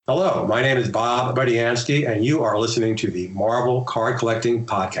Hello, my name is Bob Budiansky, and you are listening to the Marvel Card Collecting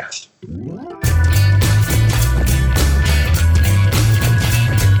Podcast.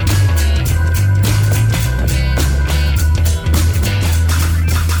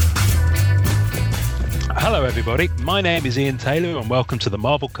 Hello everybody, my name is Ian Taylor and welcome to the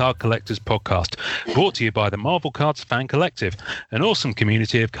Marvel Card Collectors Podcast, brought to you by the Marvel Cards Fan Collective, an awesome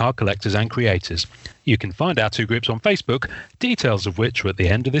community of card collectors and creators. You can find our two groups on Facebook, details of which are at the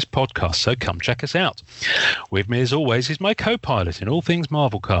end of this podcast, so come check us out. With me as always is my co-pilot in all things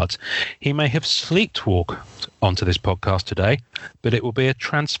Marvel cards. He may have sleepwalked onto this podcast today, but it will be a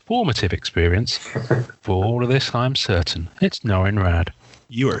transformative experience. For all of this, I'm certain. It's Norrin Rad.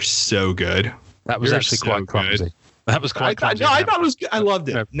 You are so good. That was actually quite clumsy. That was quite clumsy. I thought it was good. I loved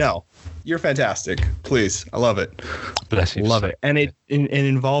it. No, you're fantastic. Please. I love it. Bless you. Love it. And it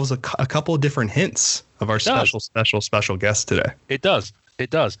involves a couple of different hints of our special guest today. It does.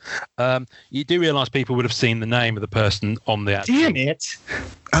 It does. You do realize people would have seen the name of the person on the actual... Damn it.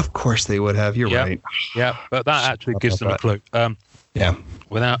 Of course they would have. You're right. Yeah, but that actually gives them a clue. Yeah.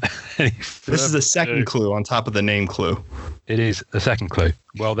 Without any This is the second clue on top of the name clue. It is the second clue.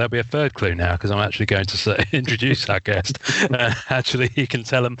 Well, there'll be a third clue now because I'm actually going to introduce our guest. Actually, he can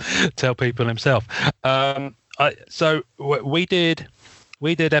tell people himself. So we did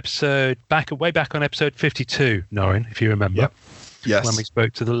episode way back on episode 52, Norrin, if you remember. Yep. Yes. When we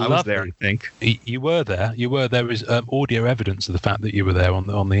spoke to the I was there, I think. You were there. You were. There is audio evidence of the fact that you were there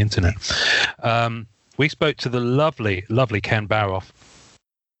on the internet. We spoke to the lovely Ken Baroff,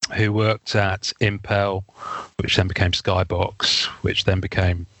 who worked at Impel, which then became Skybox, which then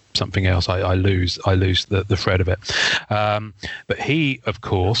became something else. I lose the thread of it. But he, of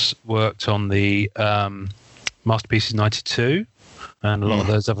course, worked on the Masterpieces 92 and a lot of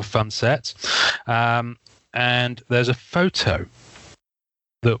those other fun sets. And there's a photo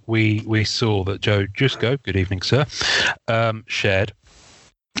that we saw that Joe Jusko, good evening, sir, shared,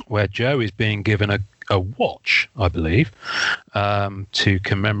 where Joe is being given a watch, I believe, to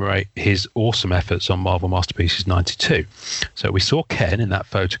commemorate his awesome efforts on Marvel Masterpieces 92. So we saw Ken in that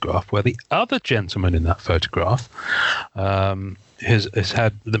photograph, where the other gentleman in that photograph has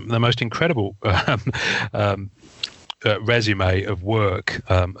had the most incredible resume of work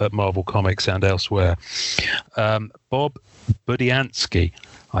at Marvel Comics and elsewhere. Bob Budiansky.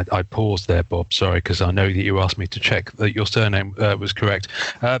 I paused there, Bob. Sorry, because I know that you asked me to check that your surname was correct.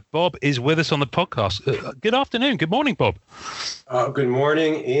 Bob is with us on the podcast. Good afternoon. Good morning, Bob. Good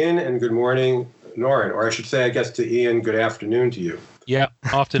morning, Ian, and good morning, Norrin. Or I should say, I guess to Ian, good afternoon to you. Yeah,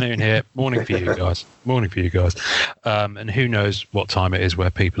 afternoon here. Morning for you guys. Morning for you guys. And who knows what time it is where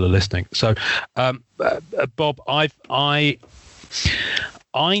people are listening. So, Bob, I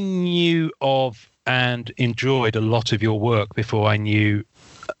knew of and enjoyed a lot of your work before I knew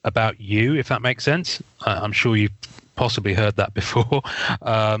about you, if that makes sense. I'm sure you've possibly heard that before.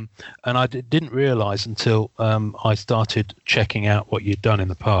 And I didn't realize until I started checking out what you'd done in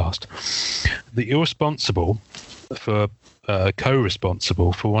the past that you're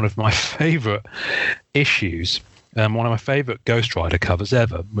co-responsible for one of my favorite issues, one of my favorite Ghost Rider covers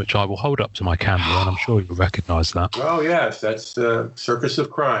ever, which I will hold up to my camera, and I'm sure you'll recognize that. Oh, yes, that's Circus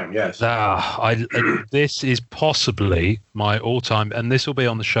of Crime, yes. This is possibly my all-time, and this will be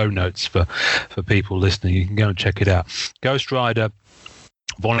on the show notes for people listening. You can go and check it out. Ghost Rider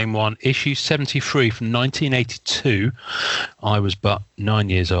Volume 1, issue 73 from 1982. I was but 9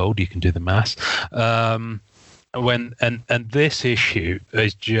 years old. You can do the maths. And this issue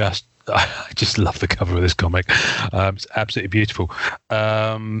is just, I just love the cover of this comic. It's absolutely beautiful.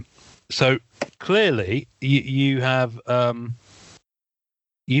 So clearly you have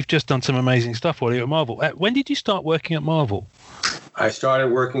you've just done some amazing stuff while you're at Marvel. When did you start working at Marvel? I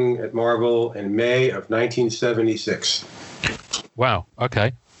started working at Marvel in May of 1976. Wow.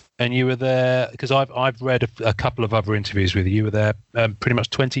 Okay. And you were there because I've read a couple of other interviews with you. You were there pretty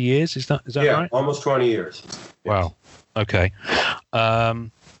much 20 years. Is that right? Yeah, almost 20 years. Yes. Wow. Okay.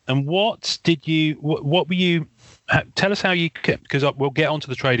 And what were you? Tell us how you, because we'll get onto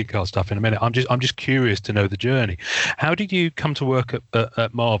the trading card stuff in a minute. I'm just curious to know the journey. How did you come to work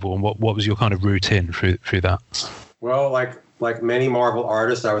at Marvel, and what was your kind of routine through that? Well, like many Marvel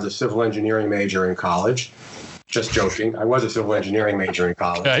artists, I was a civil engineering major in college. Just joking. I was a civil engineering major in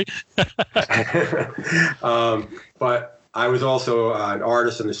college. Okay. But I was also an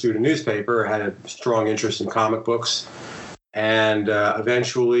artist in the student newspaper, had a strong interest in comic books. And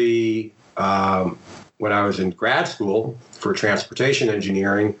eventually, when I was in grad school for transportation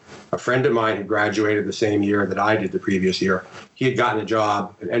engineering, a friend of mine had graduated the same year that I did the previous year. He had gotten a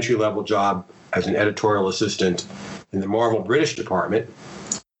job, an entry-level job as an editorial assistant in the Marvel British department.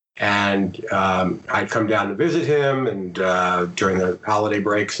 And I'd come down to visit him, and during the holiday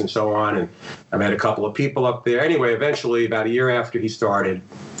breaks and so on. And I met a couple of people up there. Anyway, eventually, about a year after he started,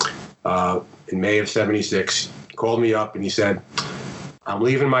 in May of '76, he called me up and he said, "I'm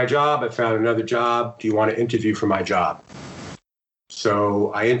leaving my job. I found another job. Do you want to interview for my job?"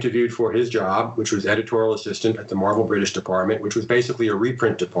 So I interviewed for his job, which was editorial assistant at the Marvel British Department, which was basically a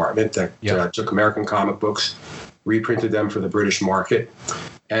reprint department that took American comic books, reprinted them for the British market.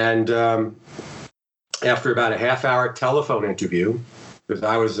 And after about a half-hour telephone interview, because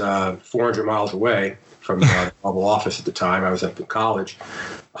I was 400 miles away from the Marvel office at the time, I was up in college,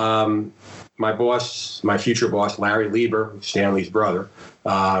 my boss, my future boss, Larry Lieber, Stan Lee's brother,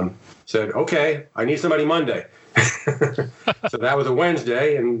 said, "Okay, I need somebody Monday." So that was a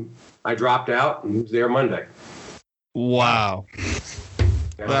Wednesday, and I dropped out and was there Monday. Wow.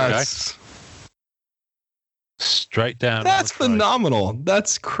 That's straight down. That's phenomenal.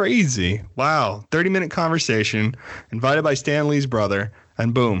 That's crazy. Wow. 30-minute conversation, invited by Stan Lee's brother,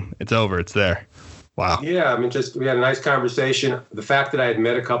 and boom, it's over. It's there. Wow. Yeah, I mean, we had a nice conversation. The fact that I had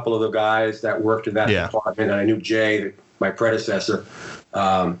met a couple of the guys that worked in that department, and I knew Jay, my predecessor,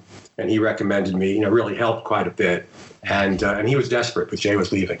 and he recommended me, really helped quite a bit. And he was desperate because Jay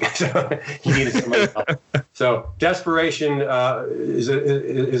was leaving, so he needed somebody help. So desperation is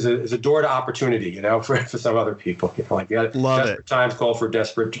a door to opportunity, for some other people. Love desperate it. Times call for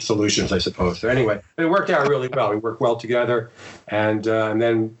desperate solutions, I suppose. So anyway, it worked out really well. We worked well together, and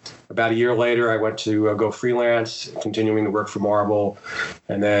then about a year later, I went to go freelance, continuing to work for Marvel,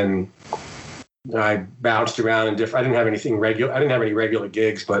 and then I bounced around in different. I didn't have anything regular. I didn't have any regular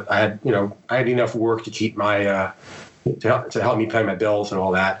gigs, but I had enough work to keep my to help me pay my bills and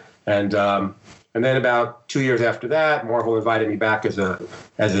all that. And then about 2 years after that, Marvel invited me back as a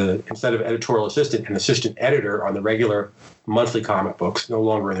instead of editorial assistant, an assistant editor on the regular monthly comic books, no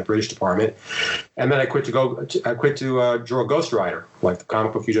longer in the British department. And then I quit to draw Ghost Rider, like the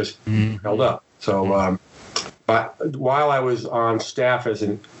comic book you just held up. So. But while I was on staff as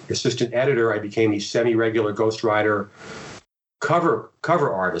an assistant editor, I became the semi-regular Ghost Rider cover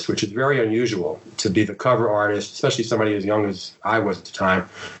artist, which is very unusual to be the cover artist, especially somebody as young as I was at the time,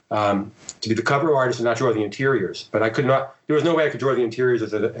 to be the cover artist and not draw the interiors. But I could not. There was no way I could draw the interiors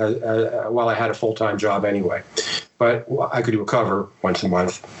while I had a full-time job anyway. But I could do a cover once a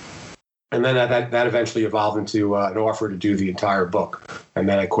month. And then that eventually evolved into an offer to do the entire book, and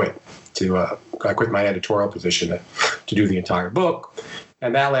then I quit. I quit my editorial position to do the entire book,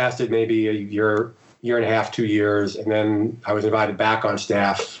 and that lasted maybe a year and a half, 2 years, and then I was invited back on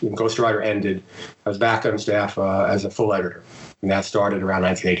staff. When Ghost Rider ended, I was back on staff as a full editor, and that started around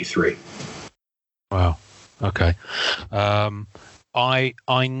 1983. Wow. Okay.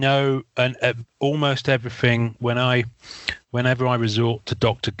 I know almost everything whenever I resort to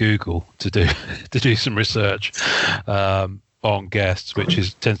Dr. Google to do some research on guests, which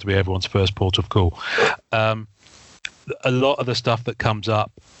tends to be everyone's first port of call. A lot of the stuff that comes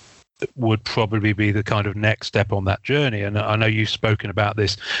up would probably be the kind of next step on that journey. And I know you've spoken about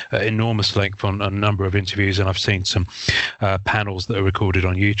this at enormous length on a number of interviews, and I've seen some panels that are recorded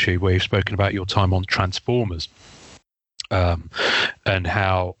on YouTube where you've spoken about your time on Transformers, and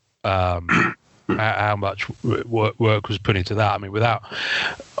how much work was put into that. I mean,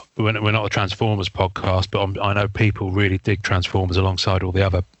 we're not a Transformers podcast, but I know people really dig Transformers alongside all the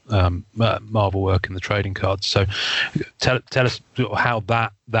other Marvel work in the trading cards. So tell us how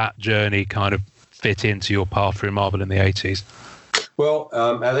that journey kind of fit into your path through Marvel in the 80s. Well,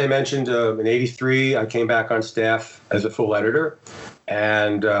 as I mentioned, in '83, I came back on staff as a full editor,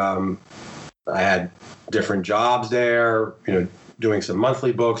 and I had different jobs there, doing some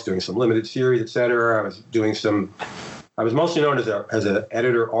monthly books, doing some limited series, etc. I was mostly known as an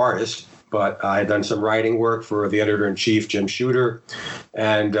editor artist, but I had done some writing work for the editor-in-chief, Jim Shooter.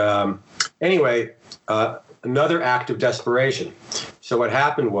 And anyway, another act of desperation. So what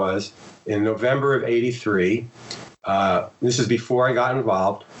happened was, in November of '83, this is before I got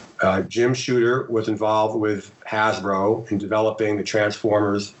involved, Jim Shooter was involved with Hasbro in developing the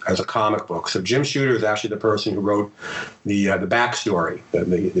Transformers as a comic book. So Jim Shooter is actually the person who wrote the backstory,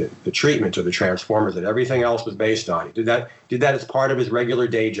 the treatment of the Transformers that everything else was based on. He did that as part of his regular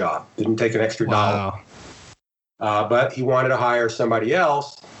day job. Didn't take an extra dollar. But he wanted to hire somebody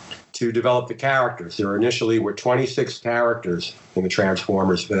else to develop the characters. There initially were 26 characters in the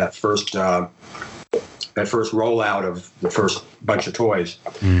Transformers for that first rollout of the first bunch of toys.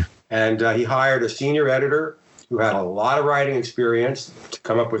 And he hired a senior editor who had a lot of writing experience to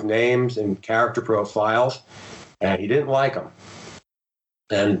come up with names and character profiles, and he didn't like them.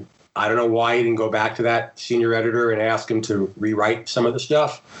 And I don't know why he didn't go back to that senior editor and ask him to rewrite some of the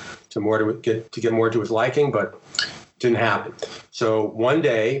stuff to get more to his liking, but didn't happen. So one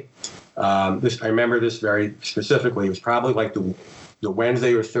day, I remember this very specifically. It was probably like the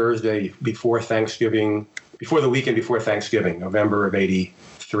Wednesday or Thursday before Thanksgiving, before the weekend before Thanksgiving, November of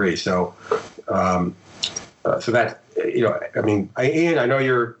 '83. So, so that, I mean, Ian, I know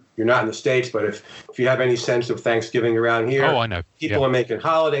you're not in the States, but if you have any sense of Thanksgiving around here, I know. People are making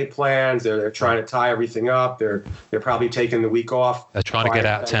holiday plans. They're trying to tie everything up. They're probably taking the week off. They're trying to get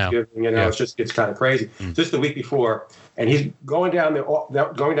out of town. It's kind of crazy. Just the week before, and he's going down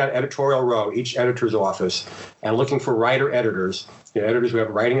editorial row, each editor's office, and looking for writer editors, editors who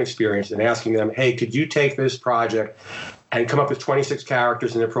have writing experience, and asking them, hey, could you take this project and come up with 26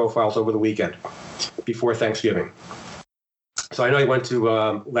 characters in their profiles over the weekend before Thanksgiving? So I know he went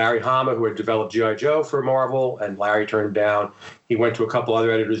to Larry Hama, who had developed G.I. Joe for Marvel, and Larry turned him down. He went to a couple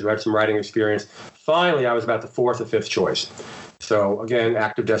other editors who had some writing experience. Finally, I was about the fourth or fifth choice. So again,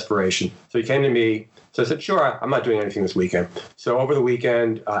 act of desperation. So he came to me. So I said, sure, I'm not doing anything this weekend. So over the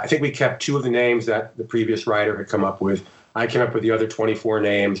weekend, I think we kept 2 of the names that the previous writer had come up with. I came up with the other 24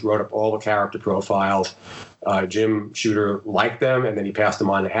 names, wrote up all the character profiles. Jim Shooter liked them, and then he passed them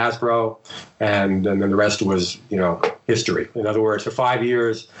on to Hasbro, and then the rest was, history. In other words, for 5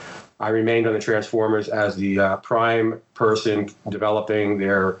 years, I remained on the Transformers as the prime person developing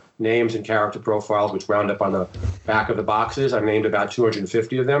their names and character profiles, which wound up on the back of the boxes. I named about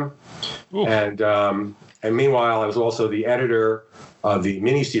 250 of them. Ooh. And meanwhile, I was also the editor of the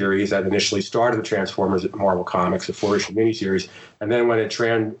miniseries that initially started the Transformers at Marvel Comics, a 4-issue miniseries. And then when it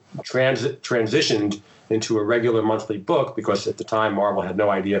transitioned into a regular monthly book, because at the time Marvel had no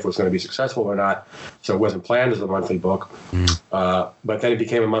idea if it was going to be successful or not, so it wasn't planned as a monthly book. But then it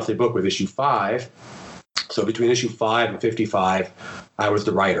became a monthly book with issue 5. So between issue 5 and 55, I was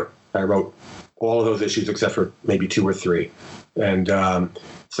the writer. I wrote all of those issues except for maybe 2 or 3. And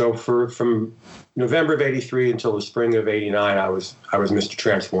so from November of '83 until the spring of '89, I was Mr.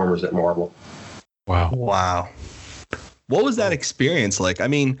 Transformers at Marvel. Wow. What was that experience like? I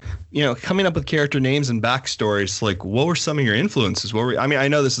mean, coming up with character names and backstories, like what were some of your influences? I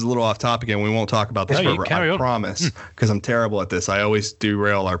know this is a little off topic and we won't talk about this forever, I promise, because I'm terrible at this. I always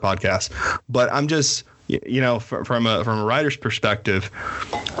derail our podcast. But I'm just, from a writer's perspective,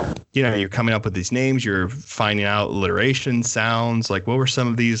 you're coming up with these names, you're finding out alliteration sounds. Like what were some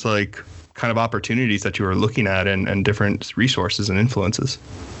of these like kind of opportunities that you were looking at and different resources and influences?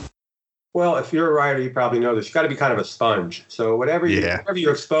 Well, if you're a writer, you probably know this. You got to be kind of a sponge. So whatever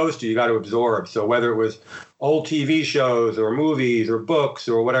you're exposed to, you got to absorb. So whether it was old TV shows or movies or books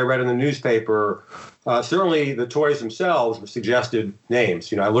or what I read in the newspaper, certainly the toys themselves were suggested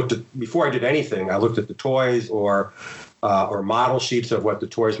names. Before I did anything, I looked at the toys or model sheets of what the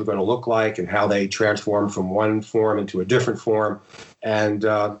toys were going to look like and how they transformed from one form into a different form, and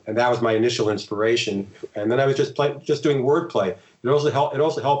that was my initial inspiration. And then I was just doing wordplay. It also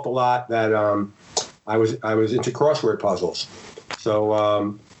helped a lot that I was into crossword puzzles, so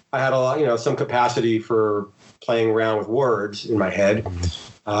I had a lot, some capacity for playing around with words in my head.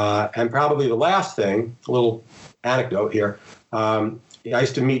 And probably the last thing, a little anecdote here. I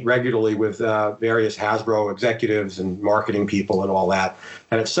used to meet regularly with various Hasbro executives and marketing people and all that.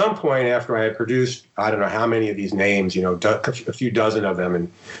 And at some point after I had produced, I don't know how many of these names, a few dozen of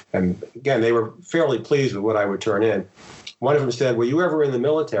them, and again, they were fairly pleased with what I would turn in. One of them said, were you ever in the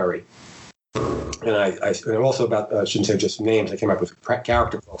military? And and also about, I shouldn't say just names, I came up with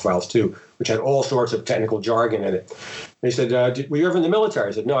character profiles too, which had all sorts of technical jargon in it. And he said, were you ever in the military?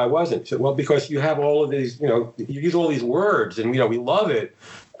 I said, no, I wasn't. He said, well, because you have all of these, you use all these words and, we love it.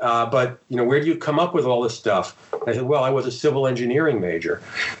 But, where do you come up with all this stuff? And I said, well, I was a civil engineering major.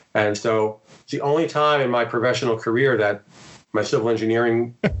 And so it's the only time in my professional career that my civil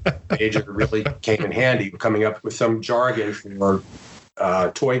engineering major really came in handy, coming up with some jargon for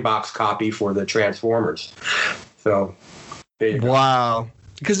toy box copy for the Transformers. So, there you go. Wow.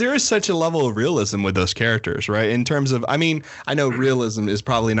 Because there is such a level of realism with those characters, right? In terms of, I know realism is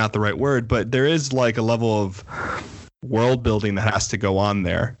probably not the right word, but there is like a level of world building that has to go on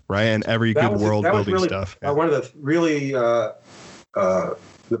there, right? And every good world building stuff. One of the really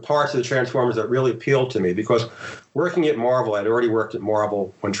the parts of the Transformers that really appealed to me, because working at Marvel, I'd already worked at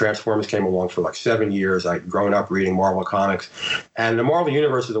Marvel when Transformers came along for like 7 years. I'd grown up reading Marvel comics, and the Marvel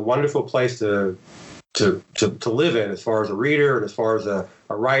Universe is a wonderful place to live in as far as a reader and as far as a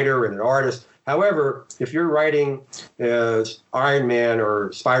writer and an artist. However, if you're writing Iron Man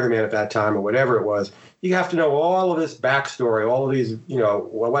or Spider-Man at that time or whatever it was, you have to know all of this backstory, all of these,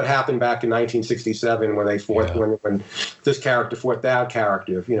 what happened back in 1967 when they fought, when this character fought that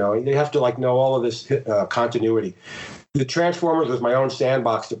character. You have to know all of this continuity. The Transformers was my own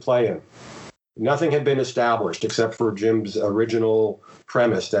sandbox to play in. Nothing had been established except for Jim's original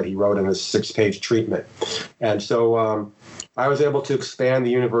premise that he wrote in his 6-page treatment. And so I was able to expand the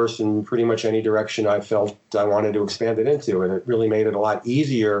universe in pretty much any direction I felt I wanted to expand it into. And it really made it a lot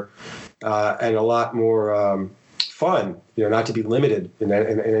easier and a lot more fun, not to be limited in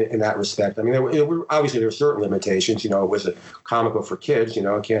that respect. I mean, obviously there were certain limitations. It was a comic book for kids.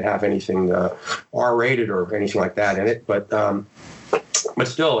 It can't have anything R-rated or anything like that in it. But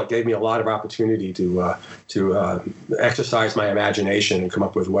still, it gave me a lot of opportunity to exercise my imagination and come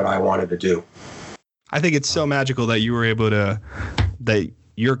up with what I wanted to do. I think it's so magical that you were able to, that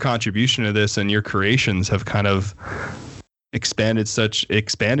your contribution to this and your creations have kind of expanded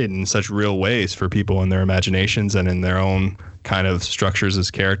in such real ways for people in their imaginations and in their own kind of structures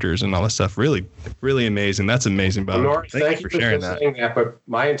as characters and all this stuff. Really, really amazing. That's amazing, Bob. Well, thank you for sharing that. But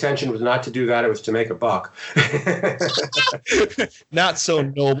my intention was not to do that. It was to make a buck. Not so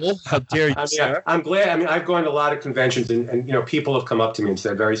noble. How dare you, sir? I'm glad. I mean, I've gone to a lot of conventions and people have come up to me and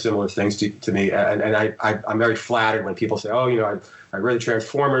said very similar things to me. And I'm very flattered when people say, oh, I read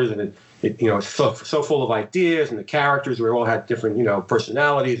Transformers and it's so full of ideas and the characters, we all had different,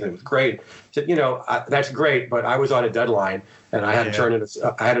 personalities, and it was great. I said, that's great, but I was on a deadline and I had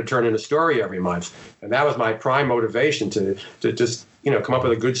to turn in a story every month. And that was my prime motivation to just, come up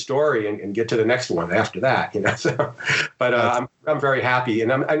with a good story and get to the next one after that, So, but I'm very happy.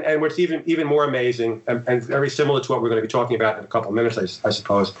 And what's even more amazing and very similar to what we're going to be talking about in a couple of minutes, I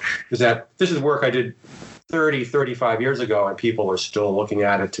suppose, is that this is work I did 35 years ago, and people are still looking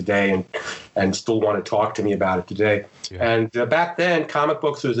at it today and still want to talk to me about it today. Yeah. And back then, comic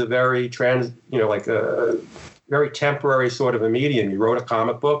books was a very very temporary sort of a medium. You wrote a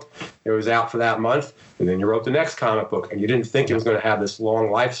comic book, it was out for that month, and then you wrote the next comic book, and you didn't think it was going to have this long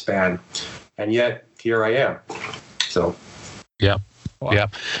lifespan, and yet here I am. So, yeah. Wow. Yeah.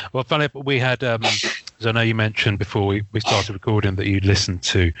 Well, funny, we had, as I know you mentioned before we started recording that you listened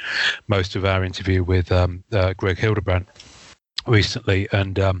to most of our interview with Greg Hildebrand recently.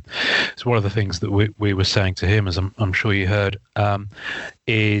 And it's one of the things that we were saying to him, as I'm sure you heard,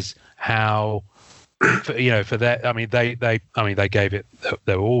 is how, for that, I mean, they gave it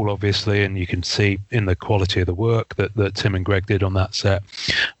their all, obviously, and you can see in the quality of the work that Tim and Greg did on that set,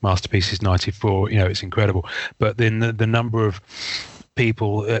 Masterpieces 94, it's incredible. But then the number of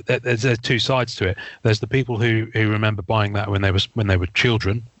people, there's two sides to it. There's the people who remember buying that when they were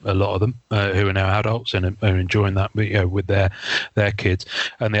children, a lot of them who are now adults and are enjoying that with their kids,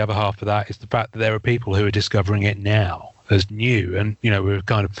 and the other half of that is the fact that there are people who are discovering it now as new. And we were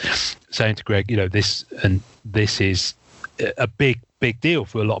kind of saying to Greg, this is a big deal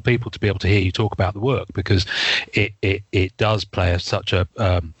for a lot of people to be able to hear you talk about the work, because it does play such a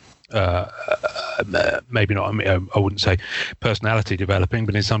maybe not, I wouldn't say personality developing,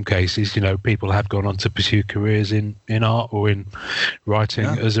 but in some cases, people have gone on to pursue careers in art or in writing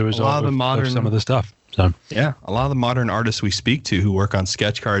as a result of some of the stuff. So yeah, a lot of the modern artists we speak to who work on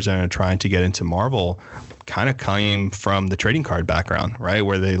sketch cards and are trying to get into Marvel kind of came from the trading card background, right?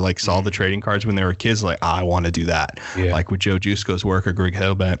 Where they saw the trading cards when they were kids, I want to do that. Yeah. Like with Joe Jusko's work or Greg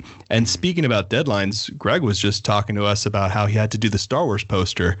Hildebrand. And speaking about deadlines, Greg was just talking to us about how he had to do the Star Wars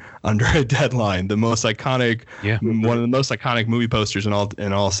poster under a deadline, the most iconic, one of the most iconic movie posters in all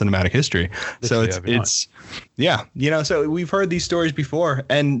cinematic history. So so we've heard these stories before.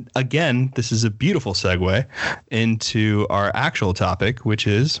 And again, this is a beautiful segue into our actual topic, which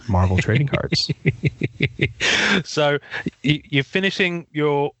is Marvel trading cards. So you're finishing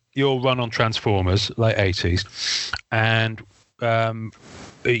your run on Transformers, late 80s, and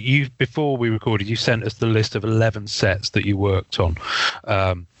before we recorded, you sent us the list of 11 sets that you worked on.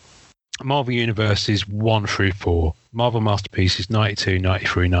 Marvel Universes 1 through 4, Marvel Masterpieces 92,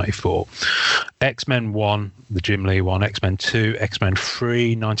 93, 94, X-Men 1, the Jim Lee one, X-Men 2, X-Men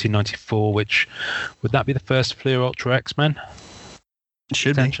 3, 1994, which, would that be the first Fleer Ultra X-Men?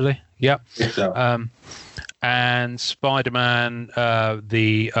 Should potentially be. Yep. So. And Spider-Man,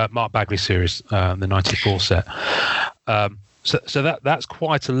 the Mark Bagley series, the 94 set. So that's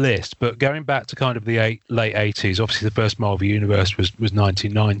quite a list. But going back to kind of the late 80s, obviously the first Marvel Universe was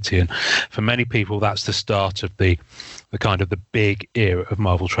 1990, and for many people that's the start of the kind of the big era of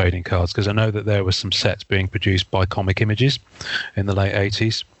Marvel trading cards, because I know that there were some sets being produced by Comic Images in the late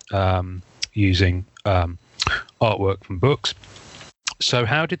 80s using artwork from books. So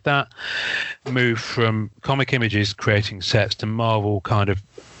how did that move from Comic Images creating sets to Marvel kind of,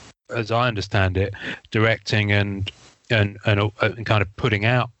 as I understand it, directing and kind of putting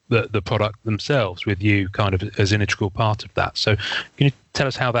out the product themselves, with you kind of as an integral part of that? So can you tell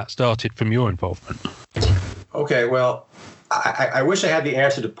us how that started from your involvement? Okay, well, I wish I had the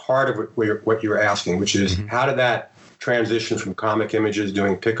answer to part of what you were asking, which is how did that transition from Comic Images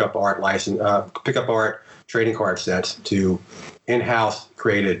doing pickup art trading card sets to in-house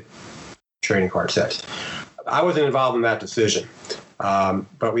created trading card sets. I wasn't involved in that decision,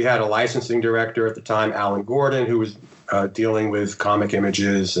 but we had a licensing director at the time, Alan Gordon, who was dealing with Comic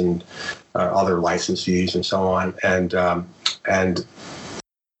Images and other licensees and so on, and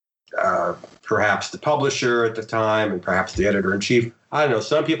perhaps the publisher at the time, and perhaps the editor-in-chief. I don't know.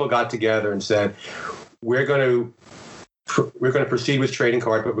 Some people got together and said, we're going to proceed with trading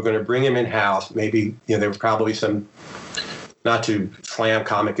cards, but we're going to bring them in-house. Maybe, there was probably some, not to slam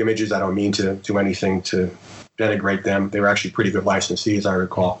Comic Images, I don't mean to do anything to denigrate them. They were actually pretty good licensees, I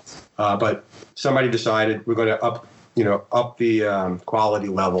recall. But somebody decided we're going to up the quality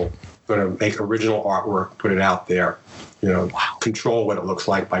level. We're going to make original artwork, put it out there, control what it looks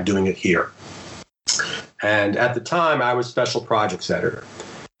like by doing it here. And at the time, I was special projects editor.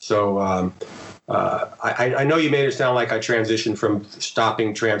 So I know you made it sound like I transitioned from stopping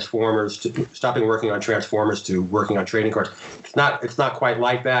working on Transformers to working on trading cards. It's not quite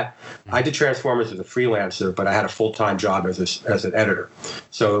like that. I did Transformers as a freelancer, but I had a full-time job as an editor.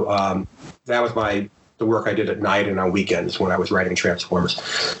 So that was the work I did at night and on weekends when I was writing Transformers.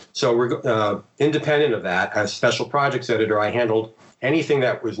 So we're independent of that. As special projects editor, I handled anything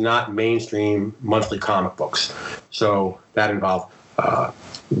that was not mainstream monthly comic books. So that involved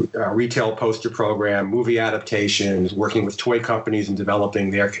retail poster program, movie adaptations, working with toy companies and developing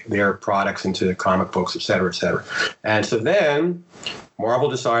their products into comic books, et cetera, et cetera. And so then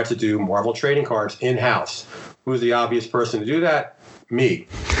Marvel decided to do Marvel trading cards in-house. Who's the obvious person to do that? Me.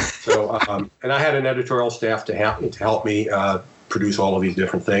 So, and I had an editorial staff to help me produce all of these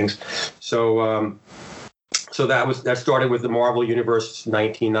different things. So that started with the Marvel Universe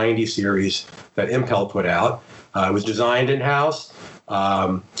 1990 series that Impel put out. It was designed in-house.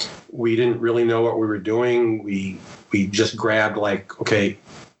 We didn't really know what we were doing. We just grabbed okay,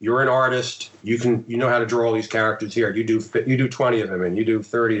 you're an artist. You know how to draw all these characters here. You do 20 of them, and you do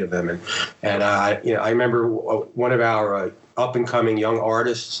 30 of them, and I remember one of our up and coming young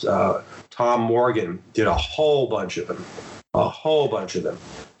artists, Tom Morgan, did a whole bunch of them,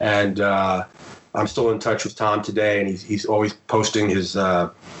 and I'm still in touch with Tom today, and he's always posting his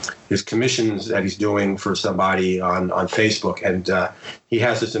commissions that he's doing for somebody on Facebook, and he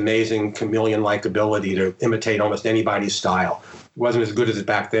has this amazing chameleon-like ability to imitate almost anybody's style. He wasn't as good as it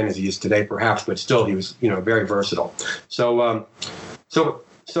back then as he is today, perhaps, but still he was very versatile. So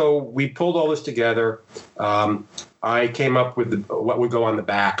we pulled all this together. I came up with what would go on the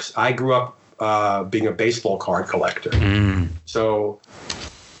backs. I grew up being a baseball card collector, so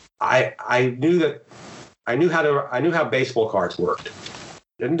I knew how baseball cards worked.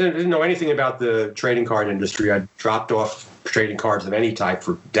 Didn't know anything about the trading card industry. I dropped off trading cards of any type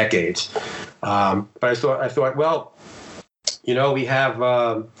for decades. But I thought, well, we have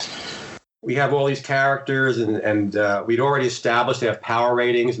all these characters, and we'd already established they have power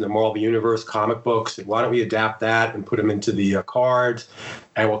ratings in the Marvel Universe comic books. And why don't we adapt that and put them into the cards?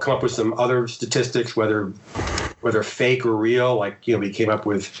 And we'll come up with some other statistics, whether fake or real. We came up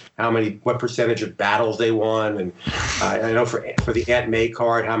with what percentage of battles they won, and I know for the Aunt May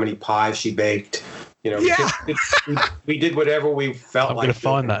card, how many pies she baked. We did whatever we felt like. I'm going to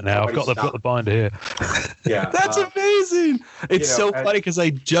find that now. I've got the binder here. Yeah, that's amazing. It's so funny because I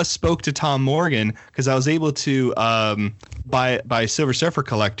just spoke to Tom Morgan because I was able to buy a Silver Surfer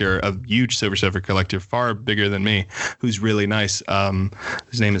collector, a huge Silver Surfer collector, far bigger than me, who's really nice.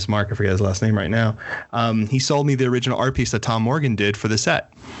 His name is Mark. I forget his last name right now. He sold me the original art piece that Tom Morgan did for the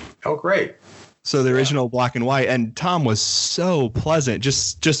set. Oh, great. So the original black and white, and Tom was so pleasant.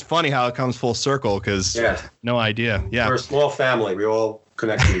 Just funny how it comes full circle because no idea. Yeah, we're a small family. We all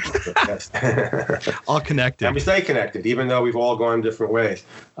connect to each other. Yes. All connected. And we stay connected, even though we've all gone different ways.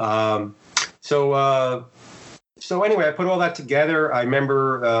 So anyway, I put all that together. I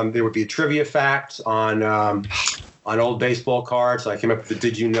remember there would be trivia facts on old baseball cards. So I came up with the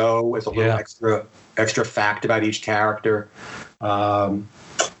 "Did you know?" as a little extra fact about each character, and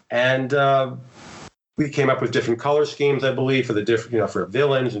we came up with different color schemes, I believe, for the different, for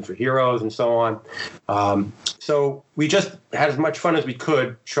villains and for heroes and so on. So we just had as much fun as we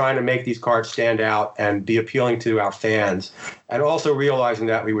could trying to make these cards stand out and be appealing to our fans, and also realizing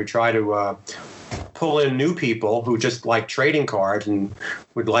that we would try to pull in new people who just like trading cards and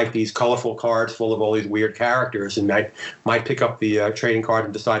would like these colorful cards full of all these weird characters, and might pick up the trading card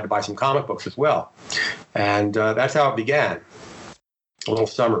and decide to buy some comic books as well. And that's how it began. A little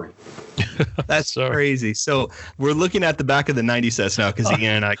summary. That's crazy. So we're looking at the back of the 90 sets now because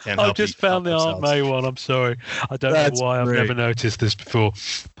Ian and I can't help. I just found the Aunt May one. I'm sorry. I don't know why I've never noticed this before.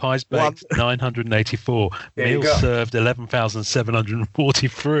 Pies baked 984. Meals served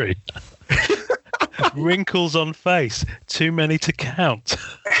 11,743. Wrinkles on face, too many to count.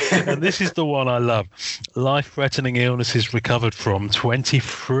 And this is the one I love. Life-threatening illnesses recovered from,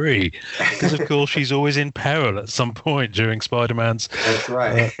 23. Because, of course, she's always in peril at some point during Spider-Man's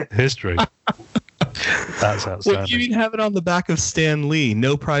history. That's outstanding. Well, you even have it on the back of Stan Lee.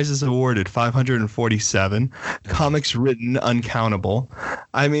 No prizes awarded, 547. Comics written, uncountable.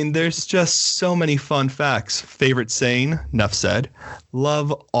 I mean, there's just so many fun facts. Favorite saying, enough said.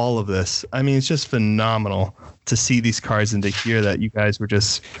 Love all of this. I mean, it's just phenomenal to see these cards and to hear that you guys were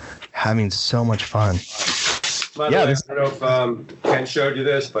just having so much fun. By the way, I don't know if Ken showed you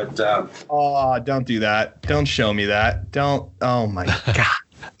this, but... Oh, don't do that. Don't show me that. Don't. Oh, my God.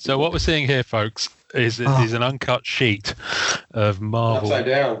 So what we're seeing here, folks, is an uncut sheet of Marvel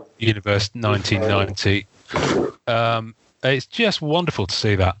Universe 1990. It's just wonderful to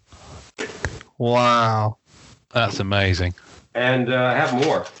see that. Wow. That's amazing. And I have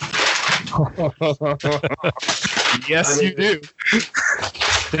more. Yes, you do.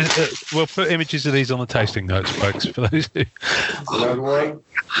 We'll put images of these on the tasting notes, folks, for those who... Another one.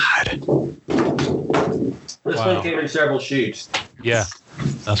 This one came in several sheets. Yeah,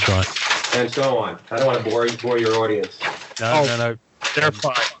 that's right. And so on. I don't want to bore your audience. No. They're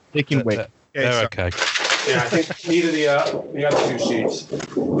fine. They can wait. They're okay. Yeah, I think these are the other two sheets.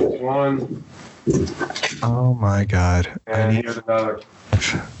 One. Oh, my God. And here's another.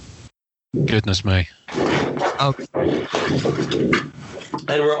 Goodness me. Okay.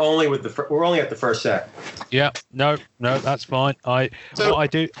 And we're only at the first set. Yeah, no, that's fine. What I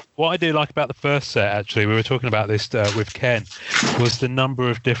do like about the first set, actually, we were talking about this with Ken, was the number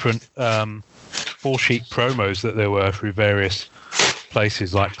of different 4-sheet promos that there were through various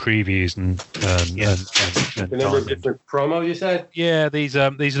places, like previews and the number of different promos you said. Yeah, these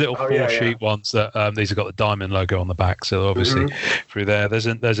little 4-sheet ones that these have got the diamond logo on the back, so obviously through there's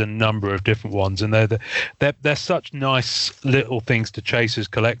a number of different ones, and they're such nice little things to chase as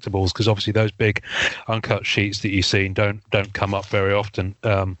collectibles, because obviously those big uncut sheets that you've seen don't come up very often,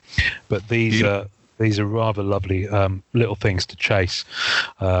 but these are rather lovely little things to chase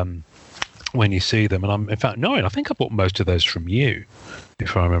when you see them. And I think I bought most of those from you,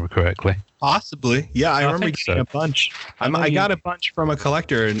 if I remember correctly. Possibly. Yeah, I remember getting a bunch. I got a bunch from a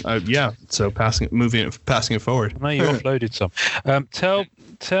collector, and so passing it forward. I know you uploaded some.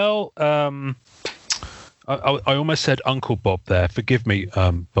 Tell I almost said Uncle Bob there. Forgive me,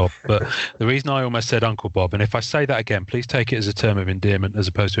 Bob, but the reason I almost said Uncle Bob, and if I say that again, please take it as a term of endearment as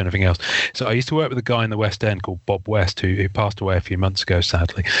opposed to anything else. So I used to work with a guy in the West End called Bob West, who passed away a few months ago,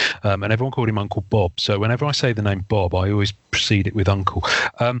 sadly, and everyone called him Uncle Bob. So whenever I say the name Bob, I always precede it with Uncle.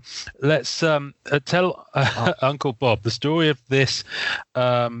 Let's tell Uncle Bob the story of this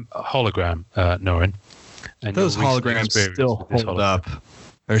hologram, Norrin. And those holograms still hold up.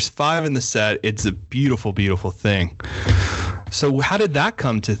 There's 5 in the set. It's a beautiful, beautiful thing. So how did that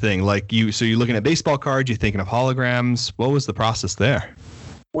come to thing? So you're looking at baseball cards, you're thinking of holograms. What was the process there?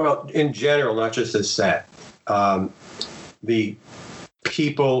 Well, in general, not just this set. The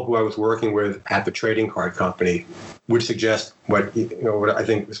people who I was working with at the trading card company would suggest what I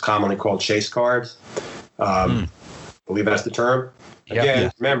think is commonly called chase cards. I believe that's the term.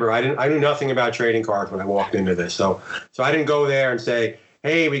 Again, remember, I knew nothing about trading cards when I walked into this. So I didn't go there and say,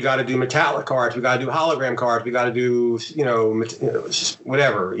 hey, we got to do metallic cards, we got to do hologram cards, we got to do,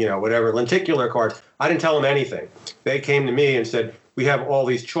 whatever, lenticular cards. I didn't tell them anything. They came to me and said, we have all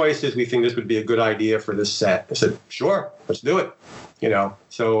these choices. We think this would be a good idea for this set. I said, sure, let's do it.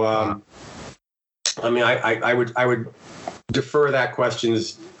 So, I would defer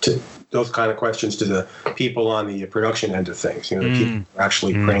those kind of questions to the people on the production end of things, the people who are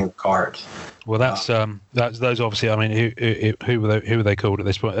actually printing the cards. Well, that's those obviously. I mean, who were they called at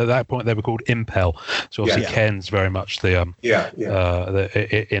this point? At that point, they were called Impel. So obviously, Ken's very much the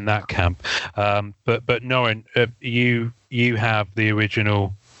in that camp. But Norrin, you have the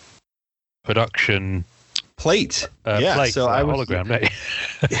original production plate. Plate, so I was hologram. Right?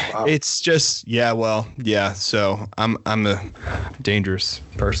 Wow. It's just so I'm a dangerous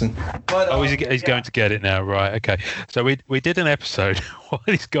person. But He's going to get it now, right? Okay. So we did an episode while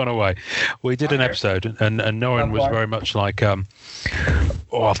he's gone away. We did an episode, and Norrin was very much like, I've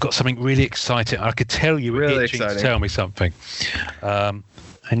got something really exciting. I could tell you were Really itching exciting. to tell me something.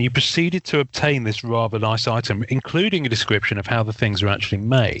 And you proceeded to obtain this rather nice item, including a description of how the things are actually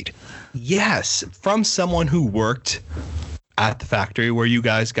made. Yes, from someone who worked at the factory where you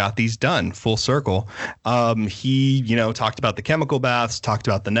guys got these done, full circle. He, talked about the chemical baths, talked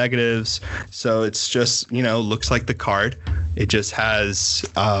about the negatives. So it's just, looks like the card. It just has,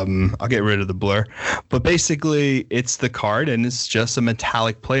 I'll get rid of the blur, but basically it's the card and it's just a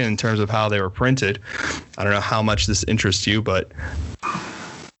metallic plate in terms of how they were printed. I don't know how much this interests you, but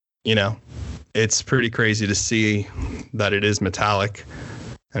it's pretty crazy to see that it is metallic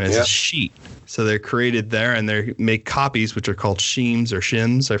and it's a sheet. So they're created there and they make copies, which are called shims or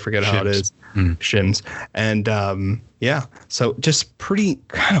shims. I forget how it is. Shims. And so just pretty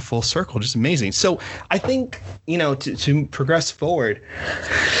kind of full circle, just amazing. So I think, to progress forward,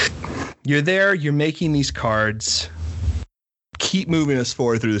 you're there, you're making these cards. Keep moving us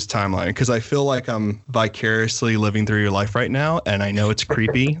forward through this timeline because I feel like I'm vicariously living through your life right now, and I know it's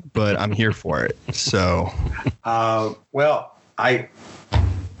creepy, but I'm here for it. So,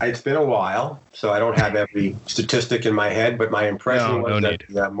 It's been a while, so I don't have every statistic in my head, but my impression was that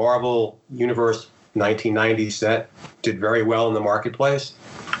the Marvel Universe 1990 set did very well in the marketplace.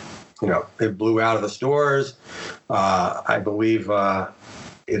 It blew out of the stores. I believe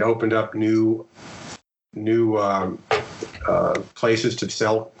it opened up new places to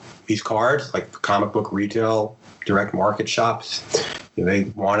sell these cards, like comic book retail, direct market shops. They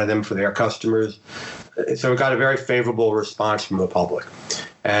wanted them for their customers. So it got a very favorable response from the public.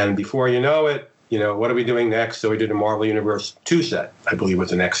 And before you know it, what are we doing next? So we did a Marvel Universe 2 set, I believe was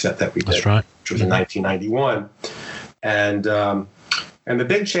the next set that we did. That's right. Which was in 1991. And the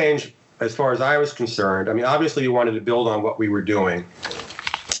big change, as far as I was concerned, obviously you wanted to build on what we were doing.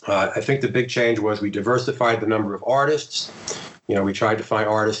 I think the big change was we diversified the number of artists. We tried to find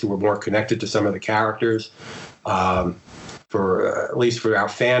artists who were more connected to some of the characters. For at least for our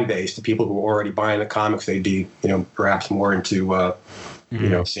fan base, the people who were already buying the comics, they'd be, perhaps more into,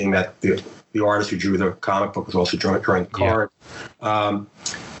 seeing that the artist who drew the comic book was also drawing the card. Yeah.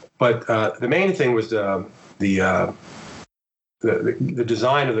 But the main thing was the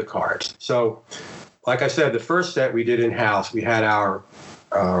design of the cards. So, like I said, the first set we did in-house, we had the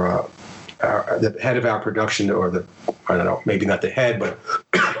head of our production, or maybe not the head, but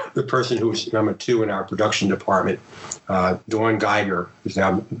the person who was number 2 in our production department, Dawn Geiger, who's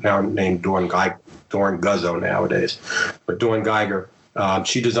now named Dawn Guzzo nowadays, but Dawn Geiger,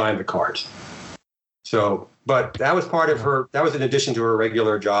 she designed the cards. So, but that was part of her. That was in addition to her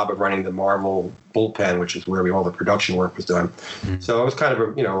regular job of running the Marvel bullpen, which is where all the production work was done. Mm-hmm. So it was kind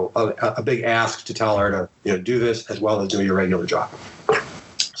of a big ask to tell her to do this as well as do your regular job.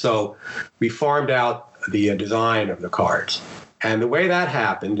 So we farmed out the design of the cards. And the way that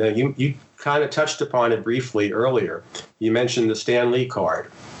happened, you kind of touched upon it briefly earlier. You mentioned the Stan Lee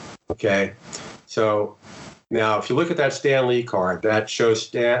card. Okay. So now, if you look at that Stan Lee card, that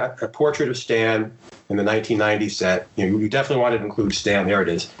shows a portrait of Stan in the 1990 set. We definitely wanted to include Stan. There it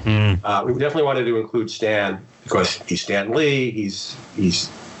is. We definitely wanted to include Stan because he's Stan Lee. He's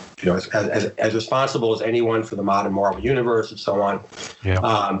as responsible as anyone for the modern Marvel universe and so on.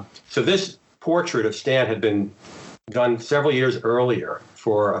 Yeah. So this portrait of Stan had been done several years earlier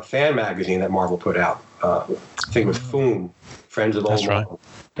for a fan magazine that Marvel put out. I think it was Foom, Friends of Old Marvel.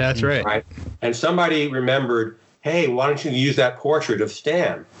 That's right. Right. And somebody remembered, hey, why don't you use that portrait of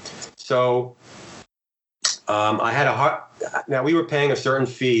Stan? So I had now we were paying a certain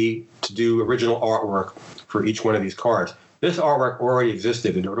fee to do original artwork for each one of these cards. This artwork already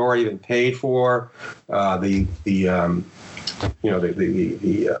existed. It had already been paid for. The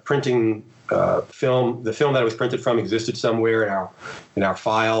printing film, the film that it was printed from, existed somewhere in our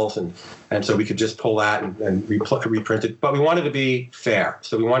files, and so we could just pull that and reprint it. But we wanted to be fair,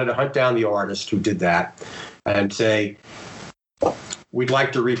 so we wanted to hunt down the artist who did that and say, we'd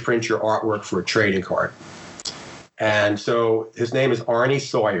like to reprint your artwork for a trading card. And so his name is Arnie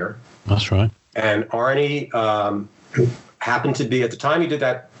Sawyer. That's right. And Arnie happened to be, at the time he did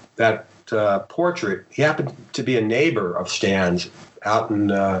that portrait, he happened to be a neighbor of Stan's out in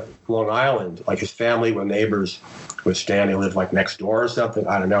Long Island. Like his family were neighbors with Stan. They lived like next door or something.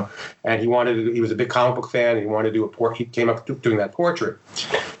 I don't know. And he was a big comic book fan. And he wanted to do he came up doing that portrait.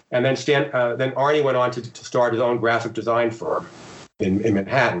 And then then Arnie went on to start his own graphic design firm in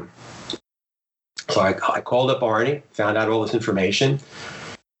Manhattan. So I called up Arnie, found out all this information.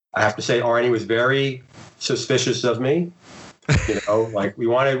 I have to say, Arnie was very suspicious of me. Like we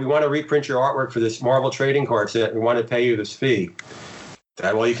want to reprint your artwork for this Marvel trading card set. We want to pay you this fee.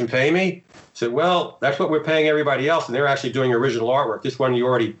 Said, well, you can pay me. I said, well, that's what we're paying everybody else, and they're actually doing original artwork. This one you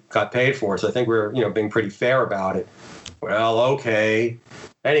already got paid for, so I think we're being pretty fair about it. Well, okay.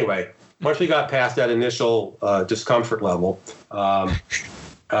 Anyway, once we got past that initial discomfort level, Arnie's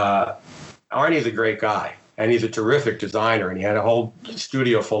a great guy, and he's a terrific designer, and he had a whole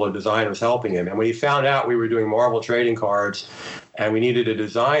studio full of designers helping him. And when he found out we were doing Marvel trading cards and we needed a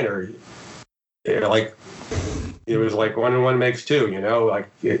designer, it was like 1 and 1 makes 2,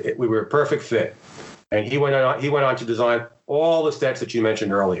 we were a perfect fit. And he went on to design all the sets that you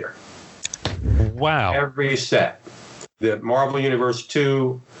mentioned earlier. Wow. Every set. The Marvel Universe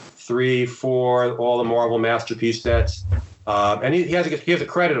 2, 3, 4, all the Marvel Masterpiece sets. And he has a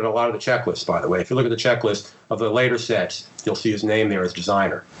credit on a lot of the checklists, by the way. If you look at the checklist of the later sets, you'll see his name there as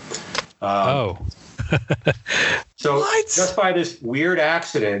designer. So what? Just by this weird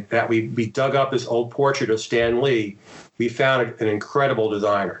accident that we dug up this old portrait of Stan Lee, we found an incredible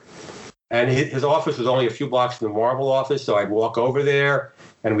designer. And his office was only a few blocks from the Marvel office, so I'd walk over there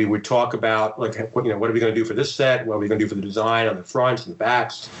and we would talk about what are we going to do for this set? What are we going to do for the design on the fronts and the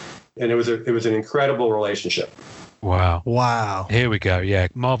backs? And it was an incredible relationship. Wow. Here we go. Yeah.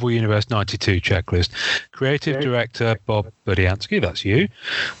 Marvel Universe 92 checklist. Creative director Bob Budiansky, that's you.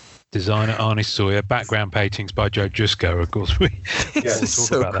 Designer Arnie Sawyer. Background paintings by Joe Jusko. Of course, we'll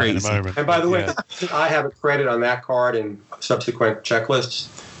talk about that in a moment. And by the way, I have a credit on that card in subsequent checklists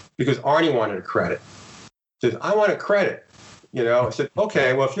because Arnie wanted a credit. He says, I want a credit. I said,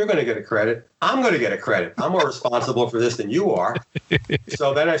 okay, well, if you're going to get a credit, I'm going to get a credit. I'm more responsible for this than you are.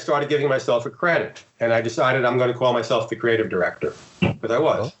 So then I started giving myself a credit, and I decided I'm going to call myself the creative director, because I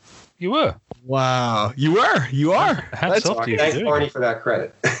was. Well, you were. Wow. You are. Hats off to you. Thanks, Arnie, for that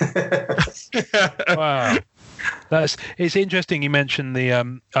credit. Wow. It's interesting you mentioned the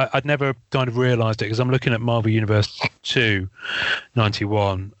I'd never kind of realized it because I'm looking at Marvel Universe 2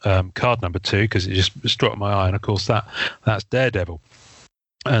 91 card number 2 because it just struck my eye, and of course that's Daredevil,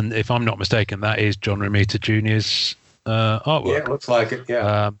 and if I'm not mistaken that is John Romita Jr.'s artwork. Yeah, it looks like it.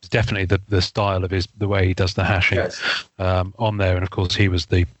 Yeah, definitely the style of the way he does the hashing. Yes. On there, and of course he was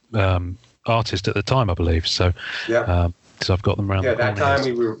the artist at the time, I believe. So yeah. So I've got them around. Yeah, that time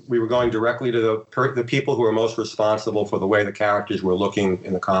we were going directly to the people who were most responsible for the way the characters were looking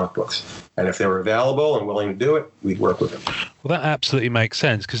in the comic books, and if they were available and willing to do it, we'd work with them. Well, that absolutely makes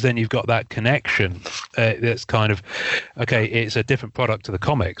sense because then you've got that connection. That's kind of okay. It's a different product to the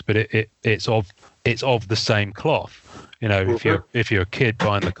comics, but it's of the same cloth. If you're a kid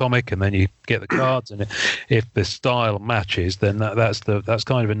buying the comic and then you get the cards, and if the style matches, then that's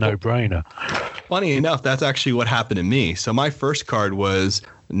kind of a no-brainer. Funny enough, that's actually what happened to me. So my first card was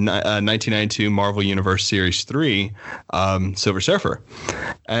 1992 Marvel Universe Series 3, Silver Surfer.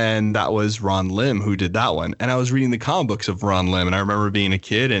 And that was Ron Lim who did that one. And I was reading the comic books of Ron Lim, and I remember being a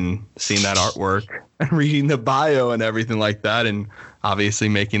kid and seeing that artwork and reading the bio and everything like that, and obviously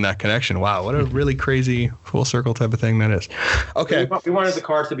making that connection. Wow, what a really crazy full circle type of thing that is. Okay. We wanted the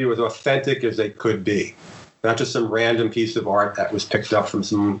cards to be as authentic as they could be. Not just some random piece of art that was picked up from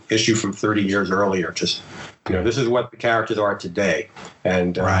some issue from 30 years earlier. Just, this is what the characters are today.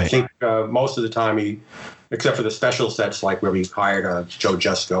 And right. I think most of the time except for the special sets like where we hired Joe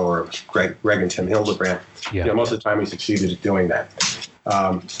Jusko or Greg and Tim Hildebrandt, most of the time we succeeded at doing that.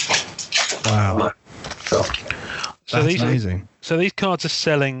 Wow. So that's amazing. So these cards are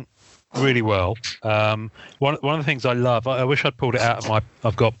selling really well. One of the things I love, I wish I'd pulled it out of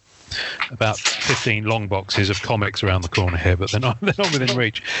I've got about 15 long boxes of comics around the corner here, but they're not within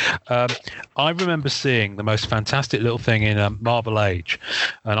reach. I remember seeing the most fantastic little thing in Marvel Age,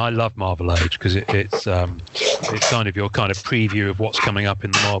 and I love Marvel Age because it's kind of your kind of preview of what's coming up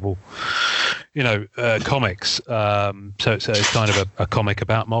in the Marvel, comics. So it's kind of a comic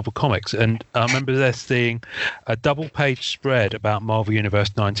about Marvel Comics, and I remember there seeing a double-page spread about Marvel Universe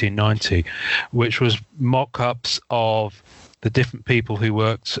 1990, which was mock-ups of the different people who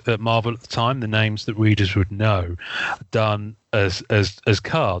worked at Marvel at the time, the names that readers would know, done as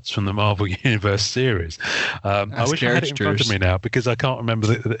cards from the Marvel Universe series. I wish I had it in front of me now because I can't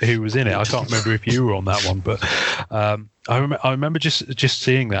remember who was in it. I can't remember if you were on that one, but I remember just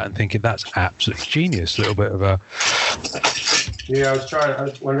seeing that and thinking that's absolutely genius. A little bit of a. Yeah, I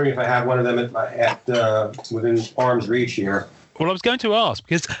was wondering if I had one of them at within arm's reach here. Well, I was going to ask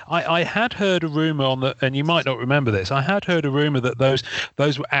because I had heard a rumor on that, and you might not remember this. I had heard a rumor that those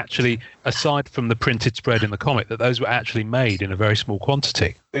were actually, aside from the printed spread in the comic, that those were actually made in a very small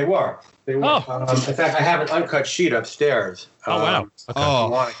quantity. They were. Oh. In fact, I have an uncut sheet upstairs. Oh wow! Okay. If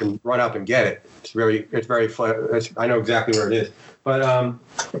you want, I can run up and get it. It's very fun. I know exactly where it is. But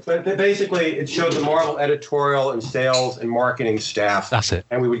basically, it showed the Marvel editorial and sales and marketing staff. That's it.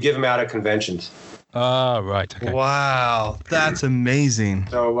 And we would give them out at conventions. Oh, right. Okay. Wow, that's amazing.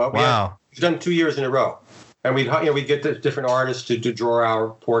 So we've done 2 years in a row, and we'd get the different artists to draw our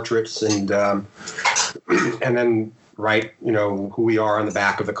portraits and then write who we are on the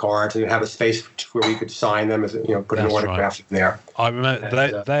back of the cards, and have a space where we could sign them as put an autograph in there. I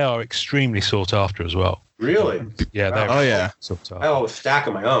remember they are extremely sought after as well. Really? Yeah. Wow. Sought after. I have a stack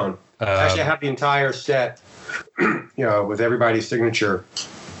of my own. Actually, I have the entire set, with everybody's signature,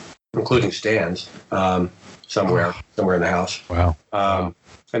 including Stan's, somewhere in the house. Wow.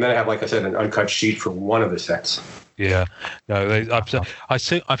 And then I have, like I said, an uncut sheet for one of the sets. Yeah, no, I've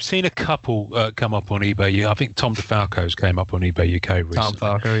seen a couple come up on eBay. I think Tom DeFalco's came up on eBay UK recently. Tom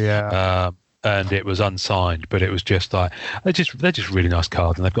Falco, yeah. And it was unsigned, but it was just like they're just really nice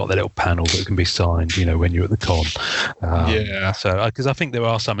cards, and they've got their little panel that can be signed, when you're at the con. So because I think there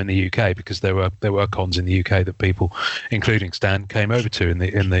are some in the UK, because there were cons in the UK that people, including Stan, came over to in the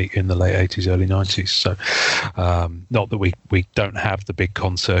late 80s, early 90s. So not that we don't have the big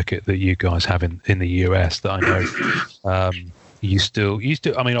con circuit that you guys have in the US that I know. You still,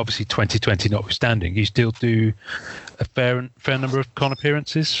 I mean, obviously 2020 notwithstanding, you still do a fair number of con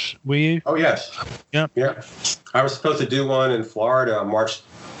appearances, were you? Oh, yes. Yeah. I was supposed to do one in Florida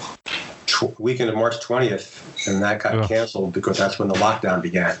weekend of March 20th, and that got canceled because that's when the lockdown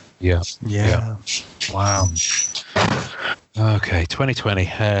began. Yeah. Wow. Okay,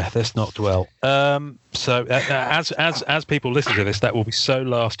 2020. Let's not dwell. So as people listen to this, that will be so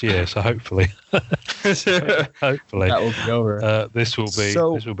last year. So hopefully that will be over. This will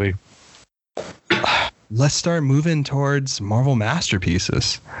be. Let's start moving towards Marvel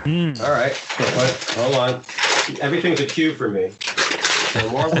masterpieces. All right, hold on. Everything's a cue for me. So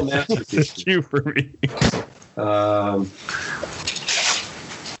Marvel masterpieces. Cue for me.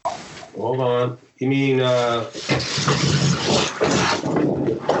 Hold on. You mean?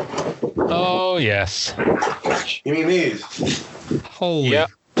 Oh yes. You mean these? Holy. Yep.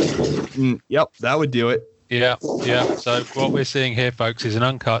 Yep, that would do it. Yeah. So what we're seeing here, folks, is an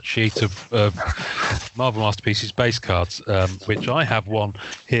uncut sheet of Marvel Masterpieces base cards, which I have one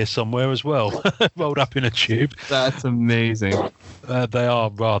here somewhere as well, rolled up in a tube. That's amazing. They are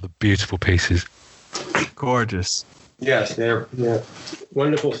rather beautiful pieces. Gorgeous. Yes, they're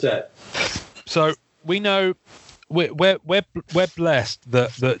wonderful set. So we know we're blessed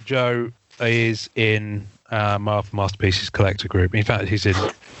that Joe is in Marvel Masterpieces collector group. In fact, he's in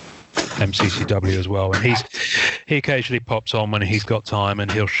MCCW as well, and he occasionally pops on when he's got time,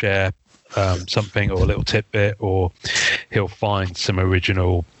 and he'll share something or a little tidbit, or he'll find some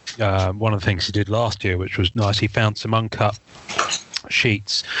original. One of the things he did last year, which was nice, he found some uncut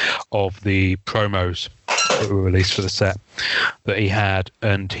sheets of the promos that were released for the set that he had,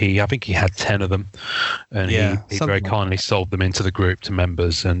 and I think he had 10 of them, and he very kindly sold them into the group to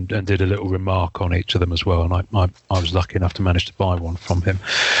members, and did a little remark on each of them as well, and I was lucky enough to manage to buy one from him.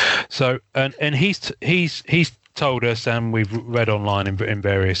 So and he's told us, and we've read online in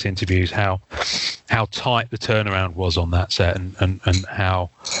various interviews, how tight the turnaround was on that set, and how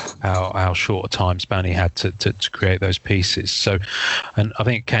short a time span he had to create those pieces. So, and I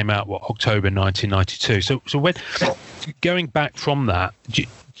think it came out October 1992. So when going back from that, do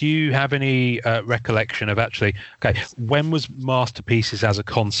you have any recollection of actually? Okay, when was Masterpieces as a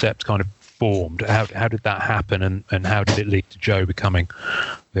concept kind of formed? How did that happen, and how did it lead to Joe becoming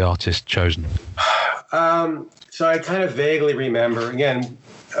the artist chosen? So I kind of vaguely remember. Again,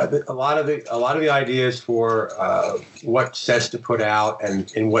 a lot of the ideas for what sets to put out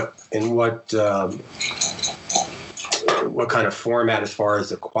and in what kind of format, as far as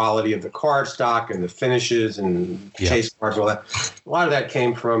the quality of the cardstock and the finishes and chase cards and all that. A lot of that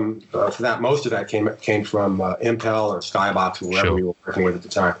came from most of that came from Impel or Skybox or whoever we were working with at the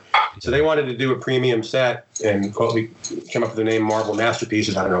time. So they wanted to do a premium set, and we came up with the name Marvel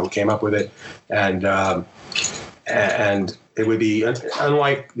Masterpieces. I don't know who came up with it, and it would be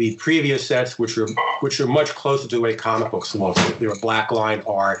unlike the previous sets, which are much closer to the way comic books look. They were black line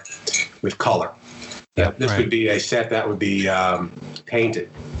art with color. This would be a set that would be painted.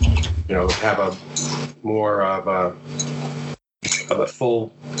 Have a more of a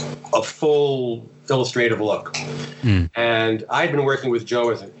full a full illustrative look. And I'd been working with Joe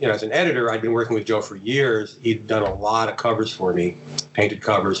as an editor. I'd been working with Joe for years. He'd done a lot of covers for me, painted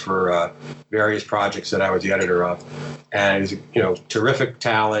covers for various projects that I was the editor of. And he's terrific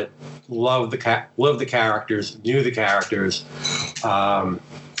talent. Loved the characters, knew the characters,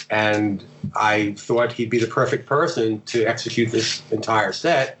 and I thought he'd be the perfect person to execute this entire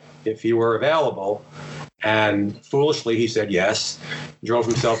set if he were available. And foolishly, he said yes. Drove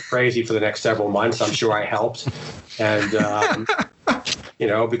himself crazy for the next several months. I'm sure I helped. And,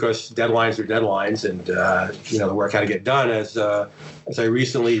 because deadlines are deadlines, and, the work had to get done. As I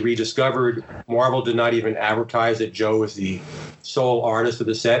recently rediscovered, Marvel did not even advertise that Joe was the sole artist of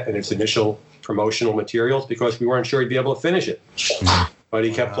the set and its initial promotional materials because we weren't sure he'd be able to finish it. But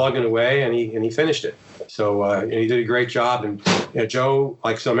he kept plugging away, and he finished it. So and he did a great job. And Joe,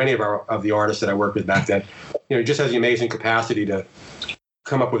 like so many of the artists that I worked with back then, just has the amazing capacity to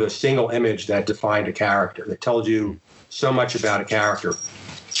come up with a single image that defined a character, that tells you so much about a character.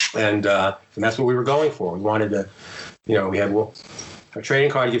 And that's what we were going for. We wanted to, we had a trading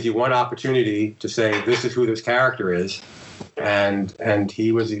card gives you one opportunity to say this is who this character is, and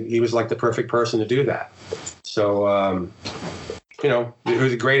he was like the perfect person to do that. So. It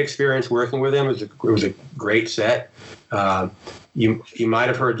was a great experience working with him. It was a great set. You might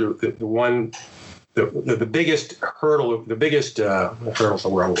have heard the biggest hurdle, hurdle's the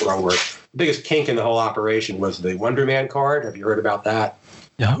wrong word. The biggest kink in the whole operation was the Wonder Man card. Have you heard about that?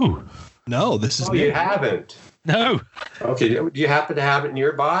 No, this is. Oh, you haven't. No. Okay. Do you happen to have it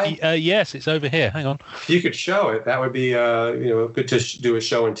nearby? Yes, it's over here. Hang on. If you could show it, that would be good to do a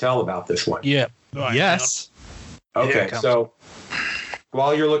show and tell about this one. Yeah. Right, yes. Okay. So.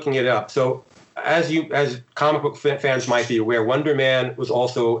 While you're looking it up, so as comic book fans might be aware, Wonder Man was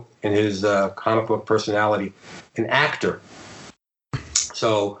also, in his comic book personality, an actor.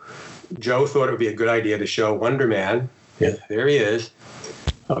 So Joe thought it would be a good idea to show Wonder Man. Yeah, there he is.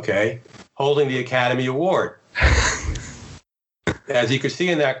 Okay, holding the Academy Award. As you can see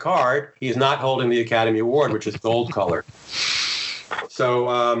in that card, he's not holding the Academy Award, which is gold colored.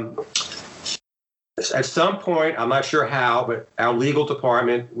 So. At some point, I'm not sure how, but our legal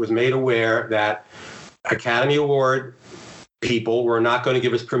department was made aware that Academy Award people were not going to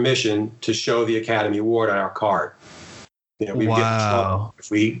give us permission to show the Academy Award on our card. We would get in trouble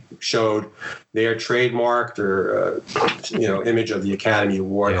if we showed their trademarked or image of the Academy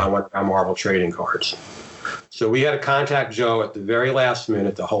Award on one of our Marvel trading cards. So we had to contact Joe at the very last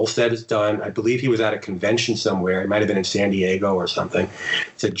minute. The whole set is done. I believe he was at a convention somewhere. It might have been in San Diego or something. He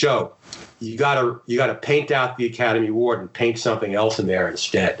said, Joe, you gotta paint out the Academy Award and paint something else in there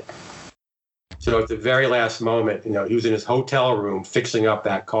instead. So at the very last moment, he was in his hotel room fixing up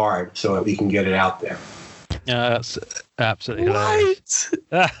that card so that we can get it out there. That's absolutely hilarious.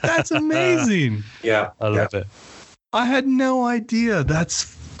 That's amazing. Yeah, I love it. I had no idea.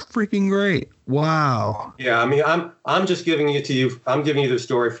 That's freaking great. Wow. Yeah, I mean, I'm just giving it to you. I'm giving you the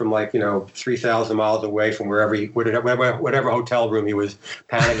story from 3,000 miles away from whatever hotel room he was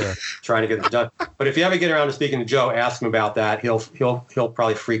panicking trying to get it done. But if you ever get around to speaking to Joe, ask him about that. He'll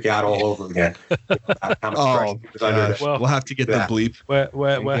probably freak out all over again. We'll have to get the bleep.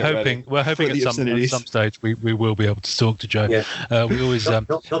 We're hoping at some stage we will be able to talk to Joe. Yeah. We always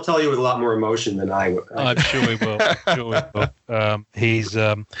he'll tell you with a lot more emotion than I would. I'm sure he will.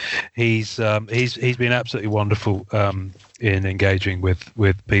 He's been absolutely wonderful in engaging with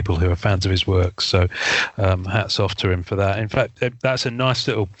people who are fans of his work. So hats off to him for that. In fact, that's a nice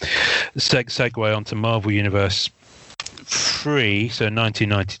little segue onto Marvel Universe 3, so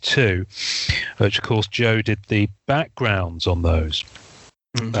 1992, which of course Joe did the backgrounds on those.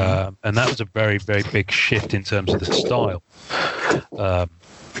 Mm-hmm. And that was a very, very big shift in terms of the style.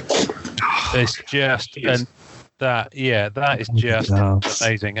 It's just... and that is just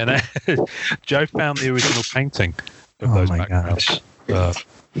amazing. And Joe found the original painting of those backgrounds. So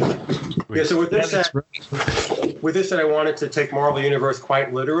with this set, I wanted to take Marvel Universe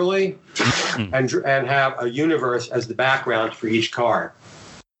quite literally and have a universe as the background for each card.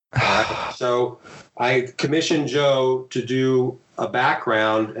 So I commissioned Joe to do a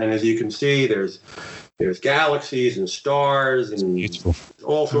background, and as you can see, there's galaxies and stars and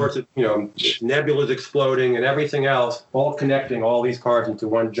all sorts of, nebulas exploding and everything else, all connecting all these cards into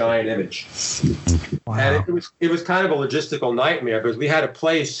one giant image. Wow. And it was kind of a logistical nightmare because we had to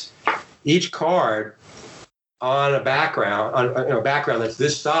place each card on a background, a background that's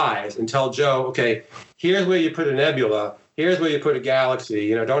this size, and tell Joe, okay, here's where you put a nebula, here's where you put a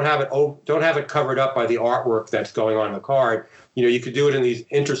galaxy. Don't have it covered up by the artwork that's going on the card. You could do it in these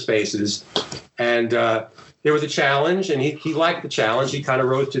interspaces. And it was a challenge, and he liked the challenge. He kind of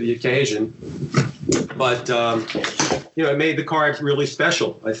rose to the occasion. But, it made the cards really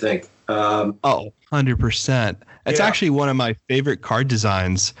special, I think. 100%. It's actually one of my favorite card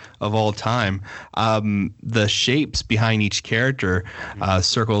designs of all time. The shapes behind each character,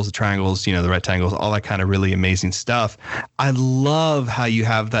 circles, the triangles, the rectangles, all that kind of really amazing stuff. I love how you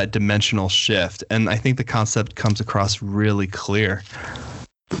have that dimensional shift, and I think the concept comes across really clear.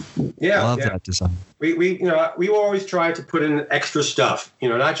 Yeah, I love that design. We always try to put in extra stuff.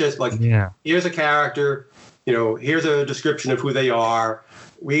 Not just like here's a character, here's a description of who they are.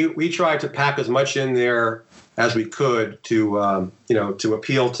 We try to pack as much in there as we could to to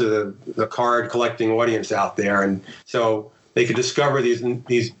appeal to the card collecting audience out there, and so they could discover these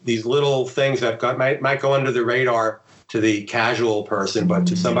little things that might go under the radar to the casual person, but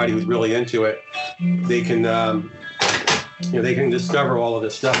to somebody who's really into it, they can they can discover all of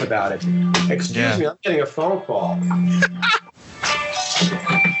this stuff about it. Excuse me, I'm getting a phone call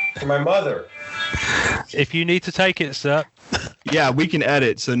from my mother. If you need to take it, sir. Yeah, we can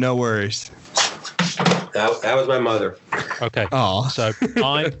edit, so no worries. That was my mother. Okay. Oh. So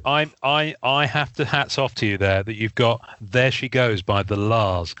I have to hats off to you there that you've got "There She Goes" by the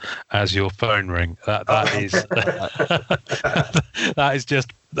Lars as your phone ring. That is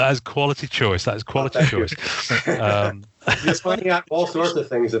quality choice. That is quality choice. You're finding out all sorts of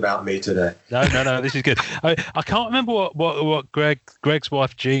things about me today. No, this is good. I can't remember what Greg's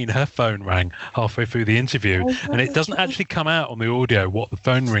wife Jean, her phone rang halfway through the interview, and it doesn't actually come out on the audio what the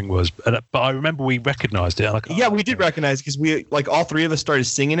phone ring was. But I remember we recognized it. We did recognize it because we all three of us started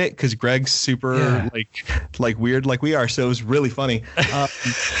singing it because Greg's super like weird like we are, so it was really funny.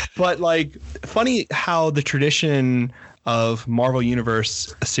 But funny how the tradition of Marvel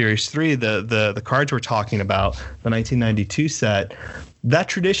Universe Series 3, the cards we're talking about, the 1992 set, that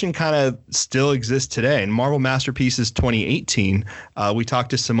tradition kind of still exists today. In Marvel Masterpieces 2018, we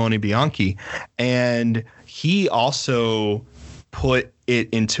talked to Simone Bianchi, and he also put it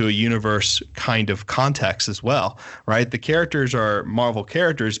into a universe kind of context as well, right? The characters are Marvel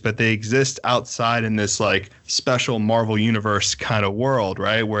characters, but they exist outside in this special Marvel universe kind of world,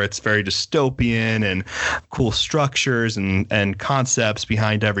 right? Where it's very dystopian and cool structures and concepts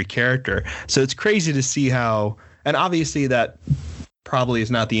behind every character. So it's crazy to see how, and obviously that probably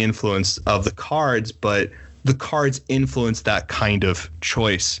is not the influence of the cards, but the cards influence that kind of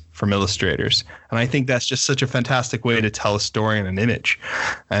choice from illustrators. And I think that's just such a fantastic way to tell a story in an image.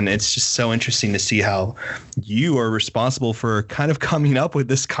 And it's just so interesting to see how you are responsible for kind of coming up with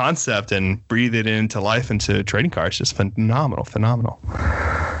this concept and breathe it into life into trading cards. Just phenomenal.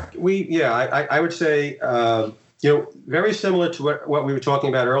 I would say, very similar to what we were talking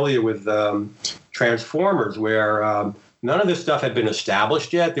about earlier with Transformers, where none of this stuff had been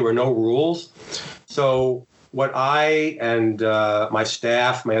established yet. There were no rules. So what I and my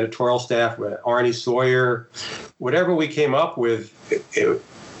staff, my editorial staff, Arnie Sawyer, whatever we came up with,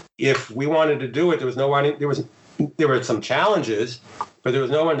 if we wanted to do it, there were some challenges, but there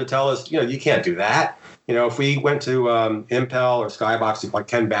was no one to tell us, you can't do that. If we went to Impel or Skybox, like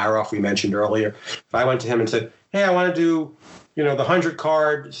Ken Baroff we mentioned earlier, if I went to him and said, hey, I want to do the 100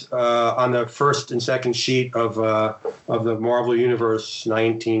 cards on the first and second sheet of the Marvel Universe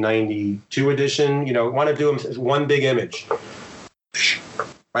 1992 edition. Want to do them as one big image.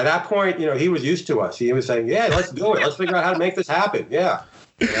 By that point, he was used to us. He was saying, "Yeah, let's do it. Let's figure out how to make this happen." Yeah.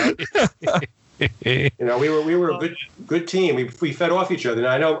 We were a good team. We fed off each other.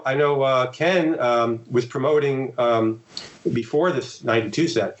 And I know Ken was promoting before this 92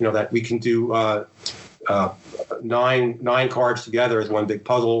 set. That we can do. Nine cards together as one big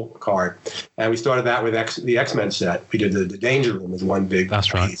puzzle card, and we started that with the X-Men set. We did the Danger Room as one big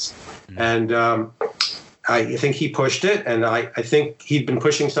piece. Right. And I think he pushed it, and I think he'd been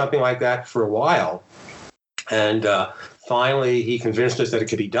pushing something like that for a while, and finally he convinced us that it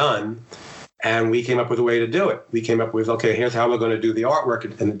could be done, and we came up with a way to do it. We came up with, okay, here's how we're going to do the artwork,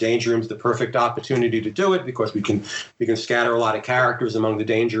 and the Danger Room is the perfect opportunity to do it because we can scatter a lot of characters among the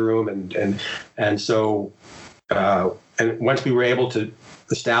Danger Room, and so and once we were able to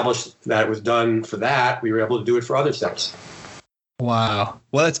establish that it was done for that, we were able to do it for other sets. Wow.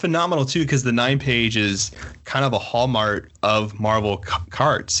 Well, that's phenomenal, too, because the 9-page is kind of a hallmark of Marvel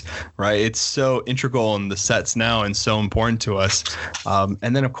cards, right? It's so integral in the sets now and so important to us.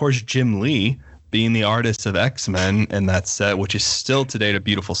 And then, of course, Jim Lee being the artist of X-Men in that set, which is still today a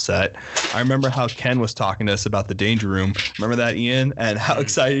beautiful set. I remember how Ken was talking to us about the Danger Room. Remember that, Ian? And how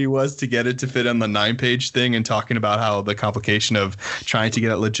excited he was to get it to fit on the 9-page thing, and talking about how the complication of trying to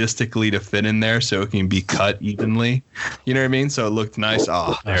get it logistically to fit in there so it can be cut evenly. You know what I mean? So it looked nice.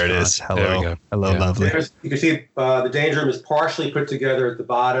 Oh, there it is. Hello. There we go. Hello, lovely. You can see the Danger Room is partially put together at the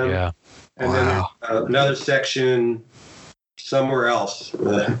bottom. Yeah. And then there's another section somewhere else.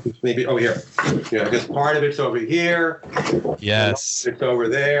 Maybe here. Yeah, because part of it's over here. Yes. It's over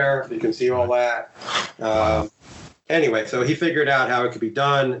there. You can see all that. Anyway, so he figured out how it could be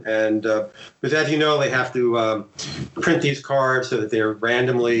done, and because as you know, they have to print these cards so that they're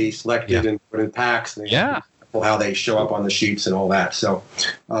randomly selected and put in packs. And how they show up on the sheets and all that. So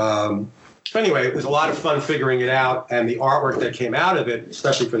anyway, it was a lot of fun figuring it out, and the artwork that came out of it,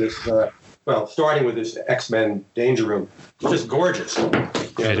 especially for this, starting with this X-Men Danger Room, was just gorgeous.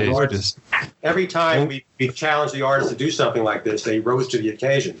 It is gorgeous. Every time we challenged the artists to do something like this, they rose to the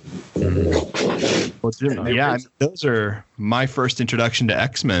occasion. Well, Jim, those are my first introduction to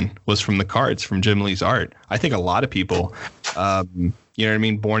X-Men was from the cards, from Jim Lee's art. I think a lot of people, you know what I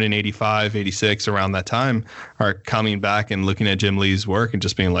mean, born in 85, 86, around that time, are coming back and looking at Jim Lee's work and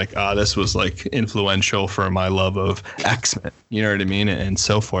just being like, this was like influential for my love of X-Men. You know what I mean, and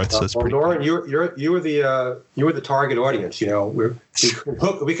so forth. So it's pretty Norman, cool. you were the target audience. You know, we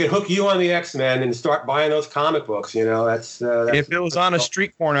could hook you on the X-Men and start buying those comic books. You know, that's if it was on a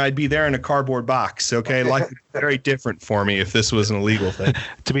street corner, I'd be there in a cardboard box. Okay, like very different for me if this was an illegal thing.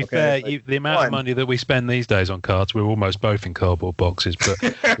 To be fair, the amount of money that we spend these days on cards, we're almost both in cardboard boxes.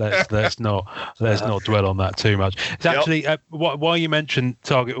 But let's not dwell on that too much. It's actually while you mentioned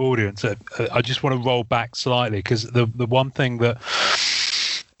target audience, I just want to roll back slightly, because the one thing that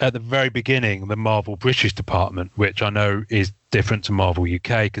at the very beginning, the Marvel British department, which I know is different to Marvel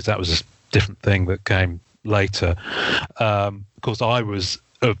UK because that was a different thing that came later. Of course, I was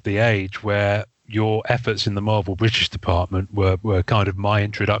of the age where your efforts in the Marvel British department were kind of my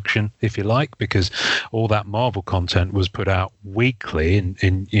introduction, if you like, because all that Marvel content was put out weekly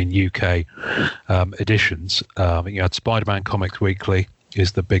in UK editions. You had Spider-Man Comics Weekly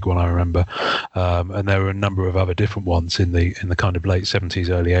is the big one I remember, and there were a number of other different ones in the kind of late 70s,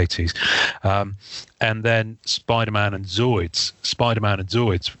 early 80s, and then Spider-Man and Zoids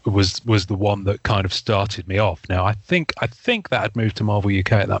was the one that kind of started me off. Now I think that had moved to Marvel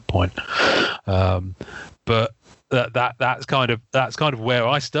UK at that point, but that's kind of where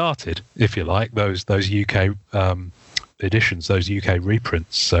I started, if you like, those UK editions, those UK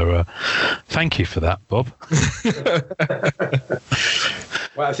reprints. So thank you for that, Bob.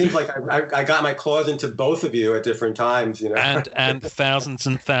 Well, it seems like I got my claws into both of you at different times, you know. And thousands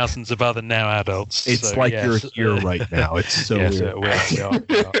and thousands of other now adults. It's so, like you're here right now. It's so weird. We are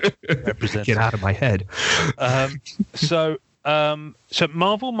representing. Get out of my head. So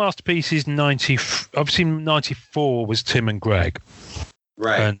Marvel Masterpieces 94 was Tim and Greg.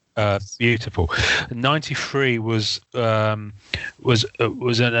 Right. And beautiful. 93 was a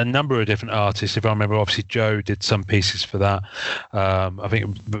number of different artists. If I remember, obviously Joe did some pieces for that. I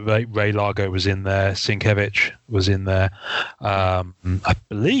think Ray Largo was in there. Sienkiewicz was in there. I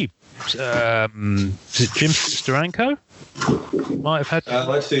believe is it Jim Steranko? Might have had.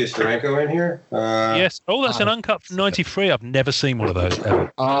 Let's see, is Steranko in here? Yes. Oh, that's an uncut from 93. I've never seen one of those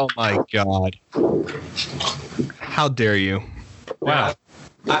ever. Oh my God! How dare you! Wow.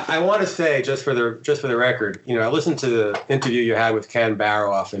 I want to say, just for the record, you know, I listened to the interview you had with Ken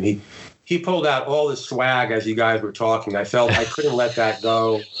Baroff, and he pulled out all the swag as you guys were talking. I felt I couldn't let that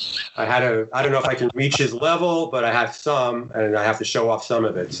go. I don't know if I can reach his level, but I have some, and I have to show off some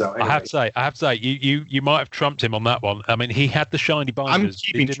of it. So anyway. I have to say, you might have trumped him on that one. I mean, he had the shiny binders.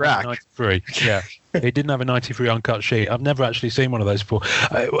 I'm keeping track. 93. Yeah. He didn't have a 93 uncut sheet. I've never actually seen one of those before.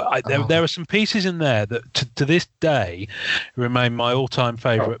 There are some pieces in there that, to this day, remain my all-time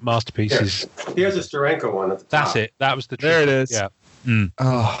favourite masterpieces. Here's a Steranko one at the top. That's it. That was the trick. There it is. Yeah.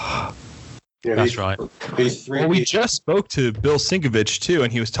 Oh. Yeah, that's right. Well, we just spoke to Bill Sienkiewicz too,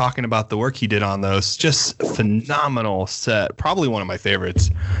 and he was talking about the work he did on those. Just phenomenal set. Probably one of my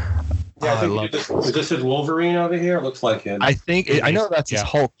favorites. Yeah, I think is this his Wolverine over here? It looks like it. I think I know that's his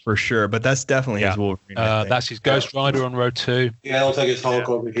Hulk for sure, but that's definitely his Wolverine. That's his Ghost Rider on row 2. Yeah, it looks like his Hulk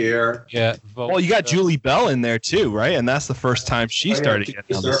over here. Yeah. Well, you got Julie Bell in there too, right? And that's the first time she started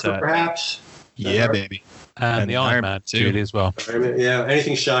getting on the set. Perhaps. Yeah, baby. And the Iron Man too, Julie as well. Yeah,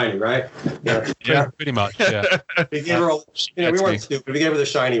 anything shiny, right? Yeah, pretty much. Yeah. We gave her, we weren't stupid. We gave her the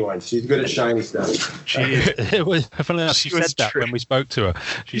shiny one. She's good at shiny stuff. She said that when we spoke to her.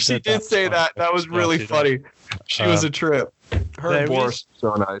 She did say that. That was really funny. She was a trip. Her Boris is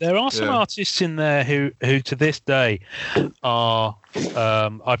so nice. There are some artists in there who to this day are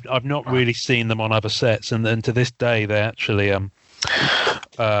I've not really seen them on other sets, and to this day they actually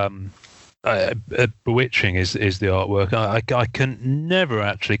bewitching is the artwork. I can never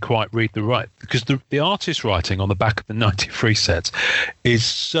actually quite read because the artist writing on the back of the 93 sets is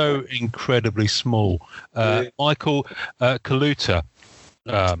so incredibly small. Michael Kaluta.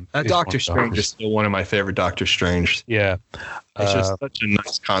 Doctor Strange is still one of my favorite Doctor Strange. Yeah. It's just such a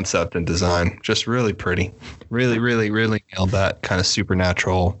nice concept and design. Just really pretty. Really, really, really nailed that kind of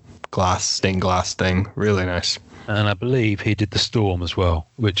supernatural stained glass thing. Really nice. And I believe he did the Storm as well,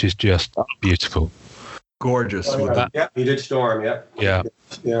 which is just beautiful. Gorgeous. Yeah, he did Storm, yeah. Yeah.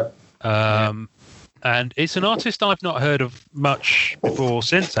 And it's an artist I've not heard of much before or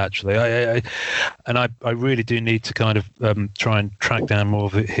since, actually. I really do need to kind of try and track down more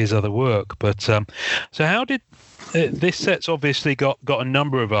of his other work. But so how did this set's obviously got a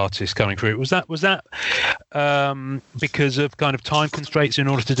number of artists coming through? Was that because of kind of time constraints in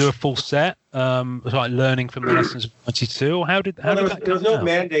order to do a full set, like learning from the lessons of 92, or how did that there was no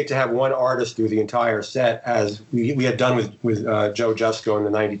mandate to have one artist do the entire set, as we had done with Joe Jusko in the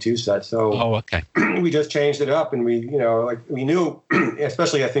 92 set. So we just changed it up, and we knew,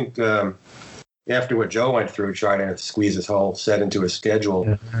 especially I think after what Joe went through, trying to squeeze this whole set into a schedule.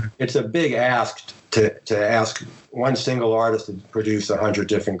 Yeah. It's a big ask to ask one single artist to produce 100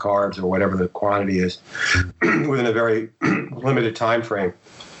 different cards or whatever the quantity is within a very limited time frame.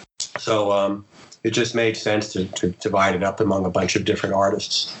 So it just made sense to divide it up among a bunch of different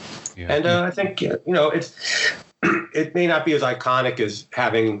artists. Yeah. And I think it may not be as iconic as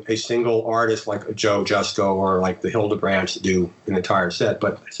having a single artist like a Joe Jusko or like the Hildebrands do an entire set,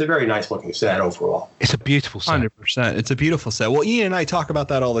 but it's a very nice looking set overall. It's a beautiful set. 100%. It's a beautiful set. Well, Ian and I talk about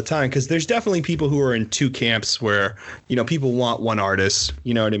that all the time because there's definitely people who are in two camps where, people want one artist,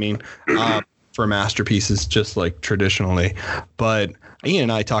 you know what I mean, for masterpieces, just like traditionally. But Ian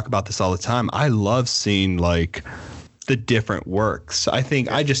and I talk about this all the time. I love seeing like the different works. I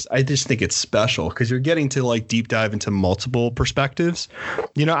just think it's special because you're getting to like deep dive into multiple perspectives.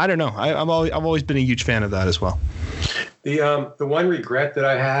 I don't know. I've always been a huge fan of that as well. The one regret that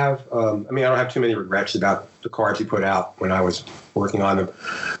I have, I don't have too many regrets about the cards he put out when I was working on them,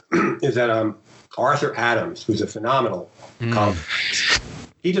 is that Arthur Adams, who's a phenomenal colorist,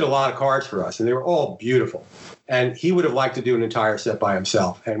 he did a lot of cards for us, and they were all beautiful. And he would have liked to do an entire set by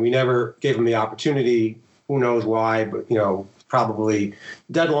himself, and we never gave him the opportunity. Who knows why, but probably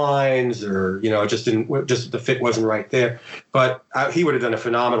deadlines or just the fit wasn't right there. But he would have done a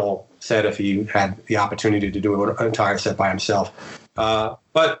phenomenal set if he had the opportunity to do an entire set by himself.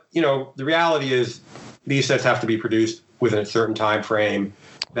 But the reality is these sets have to be produced within a certain time frame.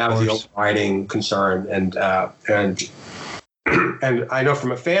 That was the overriding concern, and I know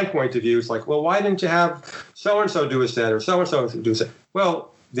from a fan point of view, it's like, well, why didn't you have so and so do a set or so and so do a set? Well,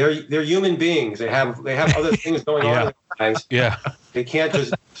 they're human beings. They have other things going on at times. Yeah. They can't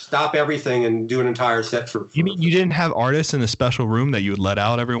just stop everything and do an entire set for You mean you didn't have artists in a special room that you would let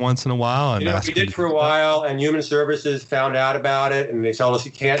out every once in a while? And we did for a while, and Human Services found out about it, and they told us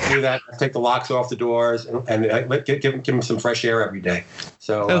you can't do that. Take the locks off the doors, and give them some fresh air every day.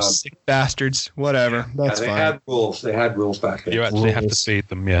 So those sick bastards. Whatever. That's fine. Had rules. They had rules back then. You actually have to feed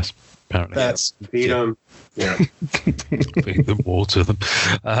them. Yes. Apparently. Feed them. Yeah. Feed them, water them.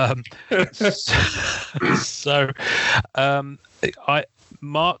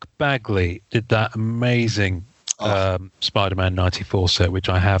 Mark Bagley did that amazing Spider-Man 94 set, which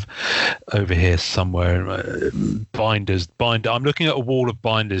I have over here somewhere. Binders. I'm looking at a wall of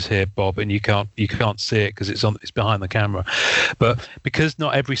binders here, Bob, and you can't see it because it's behind the camera. But because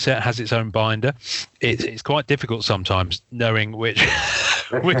not every set has its own binder, it's quite difficult sometimes knowing which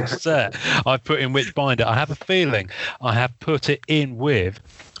set I've put in which binder. I have a feeling I have put it in with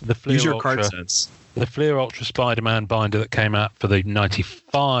the Fleer Use your Ultra, card sense. The Fleer Ultra Spider-Man binder that came out for the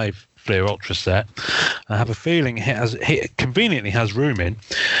 95 Fleer Ultra set. I have a feeling it conveniently has room in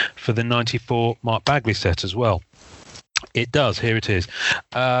for the 94 Mark Bagley set as well. It does. Here it is.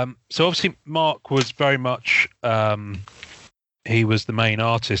 So obviously Mark was very much he was the main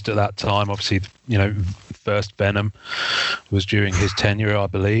artist at that time. Obviously, first Venom was during his tenure, I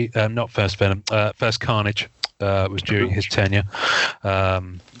believe. Not first Venom, first Carnage was during his tenure.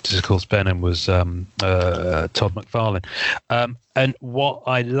 Of course, Venom was Todd McFarlane. And what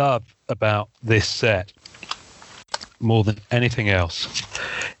I love about this set more than anything else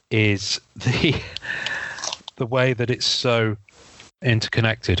is the way that it's so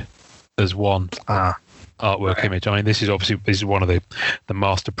interconnected as one artwork image. I mean, this is one of the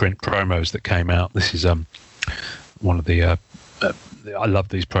master print promos that came out. This is I love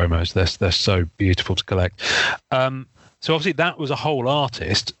these promos. They're so beautiful to collect. So obviously that was a whole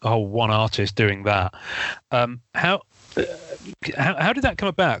one artist doing that. How did that come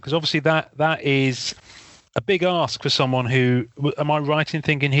about? Because obviously that is a big ask for someone who. Am I right in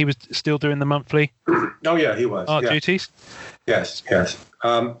thinking he was still doing the monthly? Oh yeah, he was. Art duties. Yes.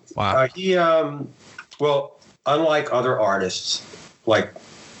 Wow. He well, unlike other artists, like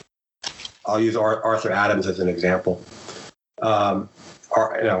I'll use Arthur Adams as an example.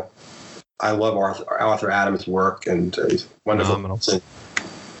 I love Arthur Adams' work, and he's wonderful. Phenomenal.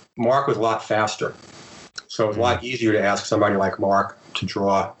 Mark was a lot faster, so it was a lot easier to ask somebody like Mark to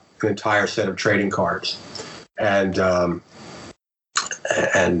draw an entire set of trading cards, and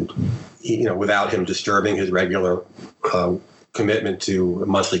without him disturbing his regular commitment to a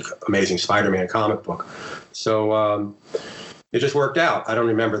monthly Amazing Spider-Man comic book. So it just worked out. I don't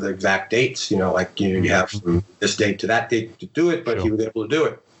remember the exact dates, you have from this date to that date to do it, but He was able to do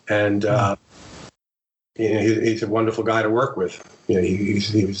it. And he's a wonderful guy to work with. He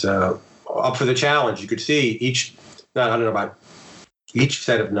was up for the challenge. You could see I don't know about each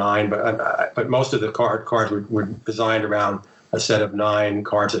set of 9, but most of the cards were designed around a set of 9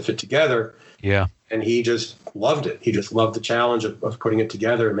 cards that fit together. Yeah. And he just loved it. He just loved the challenge of putting it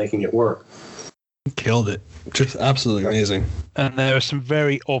together and making it work. Killed it. Just absolutely amazing. And there are some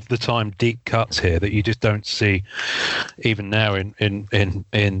very of the time deep cuts here that you just don't see even now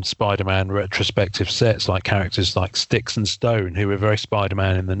in Spider-Man retrospective sets, like characters like Sticks and Stone, who were very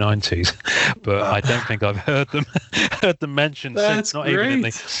Spider-Man in the 90s, but I don't think I've heard them mentioned since. Not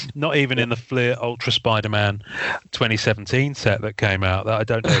even in the Fleer Ultra Spider-Man 2017 set that came out. That I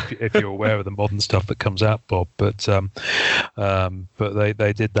don't know if you're aware of the modern stuff that comes out, Bob, but they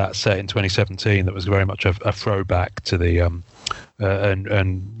did that set in 2017 that was very much a throwback to the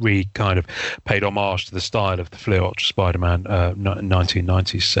and we kind of paid homage to the style of the Fleer Ultra Spider-Man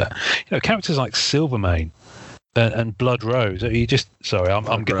 1990s set. Characters like Silvermane and Blood Rose. I'm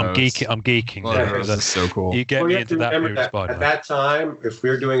geeking. I'm geeking. Blood Rose is so cool. You get me into that period of Spider-Man. At that time, if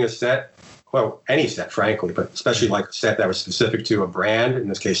we're doing a set, well, any set, frankly, but especially like a set that was specific to a brand, in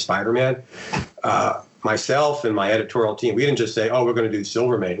this case, Spider-Man, myself and my editorial team, we didn't just say, "Oh, we're going to do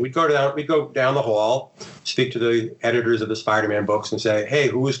Silvermane." We'd go down the hall, speak to the editors of the Spider-Man books, and say, "Hey,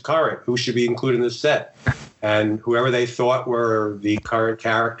 who is current? Who should be included in this set?" And whoever they thought were the current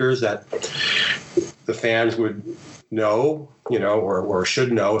characters that the fans would know, or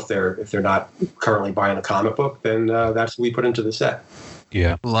should know if they're not currently buying the comic book, then that's what we put into the set.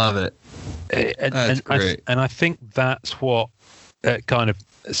 Yeah, love it. That's great. I think that's what kind of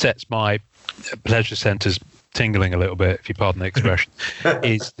sets my pleasure centers tingling a little bit, if you pardon the expression,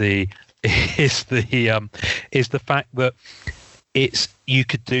 is the fact that you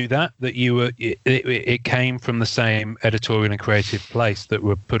could do that it came from the same editorial and creative place that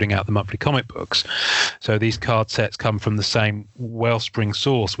were putting out the monthly comic books. So these card sets come from the same wellspring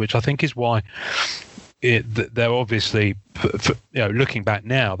source, which I think is why they're obviously, looking back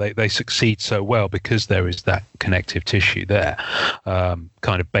now, they succeed so well because there is that connective tissue there,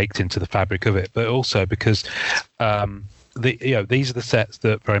 kind of baked into the fabric of it, but also because these are the sets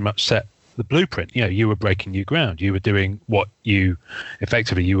that very much set the blueprint. You were breaking new ground. You were doing what you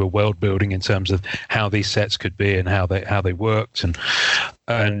were world building in terms of how these sets could be and how they worked, and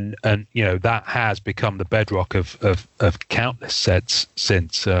that has become the bedrock of countless sets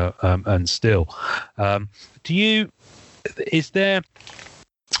since and still. Do you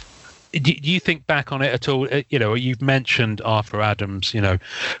think back on it at all? You've mentioned Arthur Adams,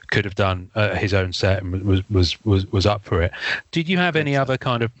 could have done his own set and was up for it. Did you have any other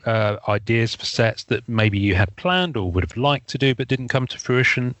kind of ideas for sets that maybe you had planned or would have liked to do but didn't come to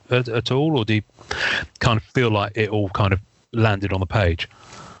fruition at all? Or do you kind of feel like it all kind of landed on the page?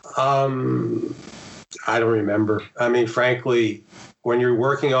 I don't remember. I mean, frankly, when you're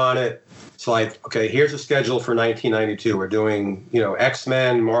working on it, it's like, okay, here's a schedule for 1992. We're doing,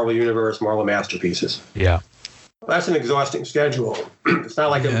 X-Men, Marvel Universe, Marvel Masterpieces. Yeah. Well, that's an exhausting schedule. It's not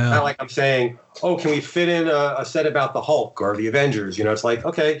like I'm saying, oh, can we fit in a set about the Hulk or the Avengers? It's like,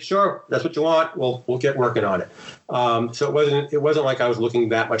 okay, sure, that's what you want. We'll get working on it. So it wasn't like I was looking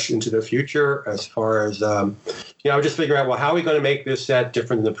that much into the future as far as, I was just figuring out, well, how are we going to make this set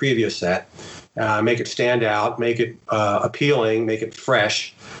different than the previous set? Make it stand out, make it appealing, make it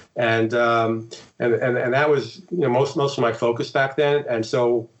fresh. And that was most of my focus back then. And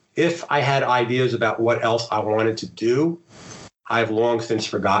so if I had ideas about what else I wanted to do, I've long since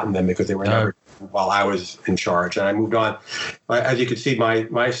forgotten them because they were never while I was in charge. And I moved on. As you can see,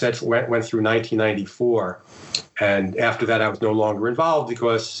 my sets went through 1994, and after that I was no longer involved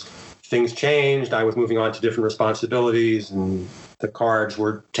because things changed. I was moving on to different responsibilities, and the cards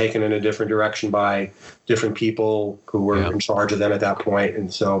were taken in a different direction by different people who were in charge of them at that point.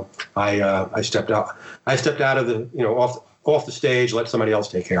 And so I stepped out. I stepped out of the, off the stage, let somebody else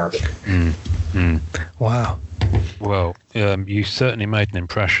take care of it. Wow. Well, you certainly made an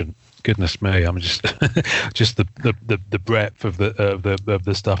impression. Goodness me, I'm just just the breadth of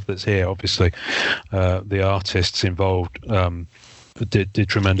the stuff that's here. Obviously, the artists involved did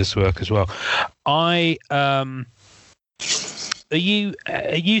tremendous work as well. Are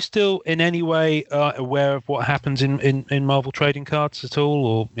you still in any way aware of what happens in Marvel trading cards at all,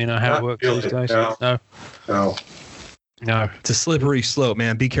 or how it works these days? No. It's a slippery slope,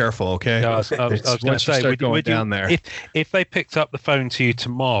 man. Be careful, okay? I was going to say, would you, down there. If they picked up the phone to you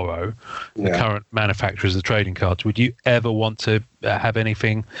tomorrow, the current manufacturers of trading cards, would you ever want to have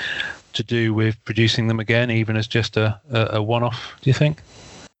anything to do with producing them again, even as just a one-off? Do you think?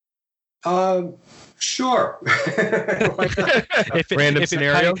 Sure. Random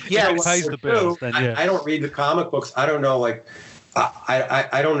scenario. It pays the bills. Then, I don't read the comic books. I don't know,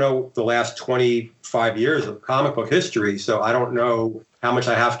 I don't know the last 25 years of comic book history, so I don't know how much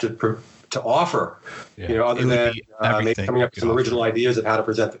I have to offer, other than maybe coming up with some original ideas of how to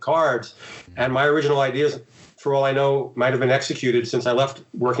present the cards. And my original ideas, for all I know, might have been executed since I left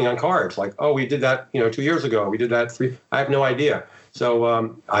working on cards. Like, oh, we did that, 2 years ago. We did that I have no idea. So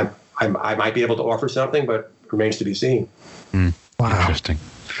I might be able to offer something, but remains to be seen. Wow. Interesting.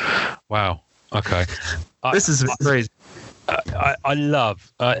 Wow. Okay. This is crazy. I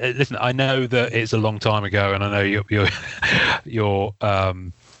love. Listen, I know that it's a long time ago, and I know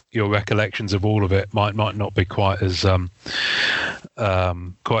your recollections of all of it might not be quite as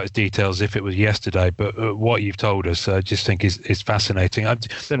detailed as if it was yesterday. But what you've told us, I just think is fascinating.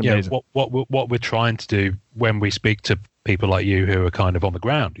 What we're trying to do when we speak to people like you who are kind of on the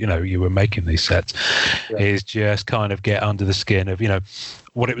ground, you were making these sets, is just kind of get under the skin of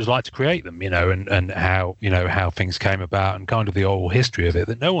what it was like to create them, and how things came about, and kind of the oral history of it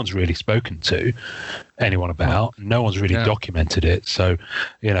that no one's really spoken to anyone about. No one's really documented it. So,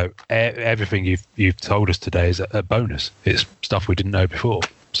 everything you've told us today is a bonus. It's stuff we didn't know before.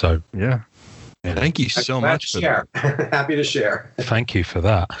 So thank you so much. Happy to share. Thank you for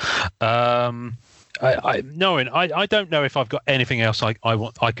that. I don't know if I've got anything else I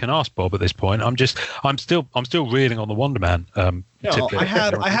can ask Bob at this point. I'm still reeling on the Wonder Man. I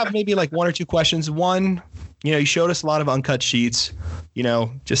have maybe like one or two questions. One, you showed us a lot of uncut sheets.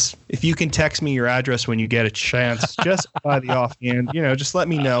 Just if you can text me your address when you get a chance, just by the offhand, just let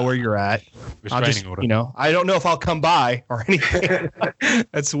me know where you're at. I'll just, I don't know if I'll come by or anything.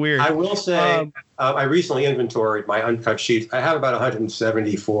 That's weird. I will say, I recently inventoried my uncut sheets. I have about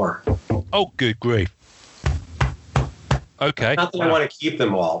 174. Oh, good grief. Okay. Not that I want to keep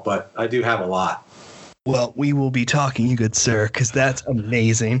them all, but I do have a lot. Well, we will be talking, you good sir, because that's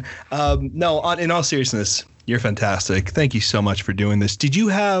amazing. In all seriousness, you're fantastic. Thank you so much for doing this. Did you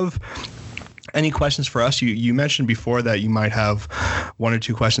have any questions for us? You mentioned before that you might have one or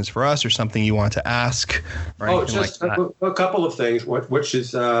two questions for us or something you want to ask or anything just like that. A couple of things. Which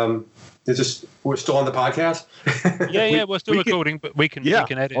is this, we're still on the podcast? Yeah, we're still recording, but we can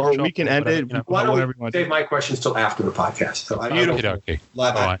edit. Or we can edit. Why don't we save my questions till after the podcast? So okay.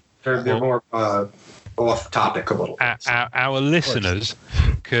 All right. They're more off topic a little. Our listeners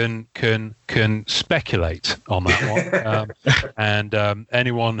can speculate on that one, and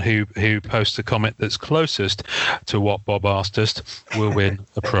anyone who posts a comment that's closest to what Bob asked us will win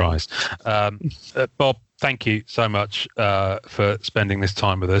a prize. Bob, thank you so much for spending this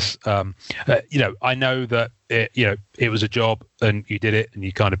time with us. I know that it was a job and you did it and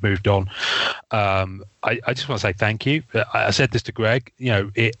you kind of moved on. I just want to say thank you. I said this to Greg.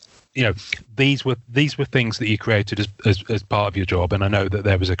 These were things that you created as part of your job, and I know that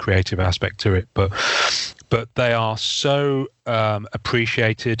there was a creative aspect to it, but they are so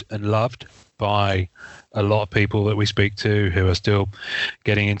appreciated and loved by a lot of people that we speak to who are still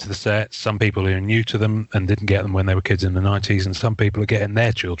getting into the sets. Some people who are new to them and didn't get them when they were kids in the 90s, and some people are getting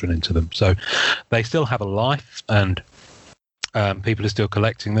their children into them. So they still have a life, and people are still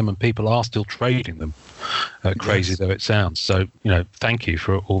collecting them, and people are still trading them, crazy though it sounds. So, thank you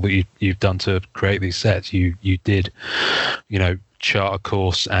for all that you've done to create these sets. You did, chart a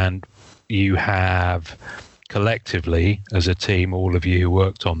course, and you have collectively, as a team, all of you who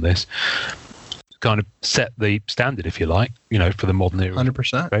worked on this, kind of set the standard, if you like, for the modern era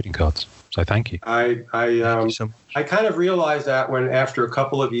 100% trading cards. So thank you. I kind of realized that when, after a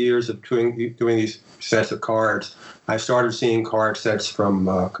couple of years of doing these sets of cards, I started seeing card sets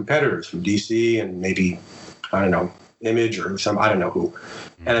from competitors, from DC and maybe, I don't know, Image or some, I don't know who.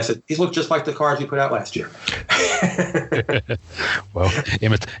 And I said, these look just like the cards we put out last year. Well,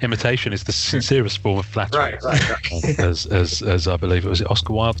 imitation is the sincerest form of flattery. Right. As I believe it was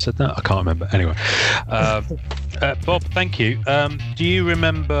Oscar Wilde said that. I can't remember. Anyway, Bob, thank you. Do you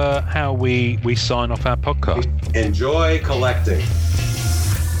remember how we sign off our podcast? Enjoy collecting.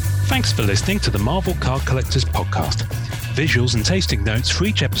 Thanks for listening to the Marvel Card Collectors podcast. Visuals and tasting notes for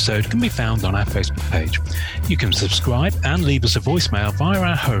each episode can be found on our Facebook page. You can subscribe and leave us a voicemail via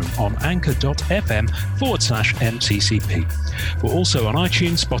our home on anchor.fm/MCCP. We're also on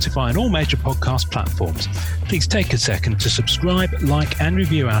iTunes, Spotify, and all major podcast platforms. Please take a second to subscribe, like, and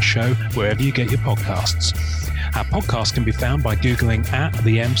review our show wherever you get your podcasts. Our podcast can be found by Googling at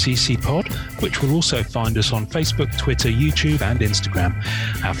the MCC Pod, which will also find us on Facebook, Twitter, YouTube, and Instagram.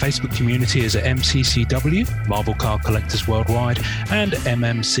 Our Facebook community is at MCCW, Marvel Card Collectors Worldwide, and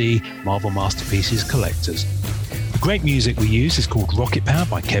MMC, Marvel Masterpieces Collectors. The great music we use is called Rocket Power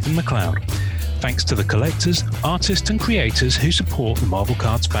by Kevin MacLeod. Thanks to the collectors, artists, and creators who support the Marvel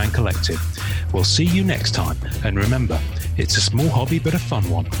Cards Fan Collective. We'll see you next time, and remember, it's a small hobby but a fun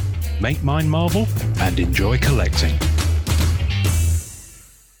one. Make mine Marvel and enjoy collecting.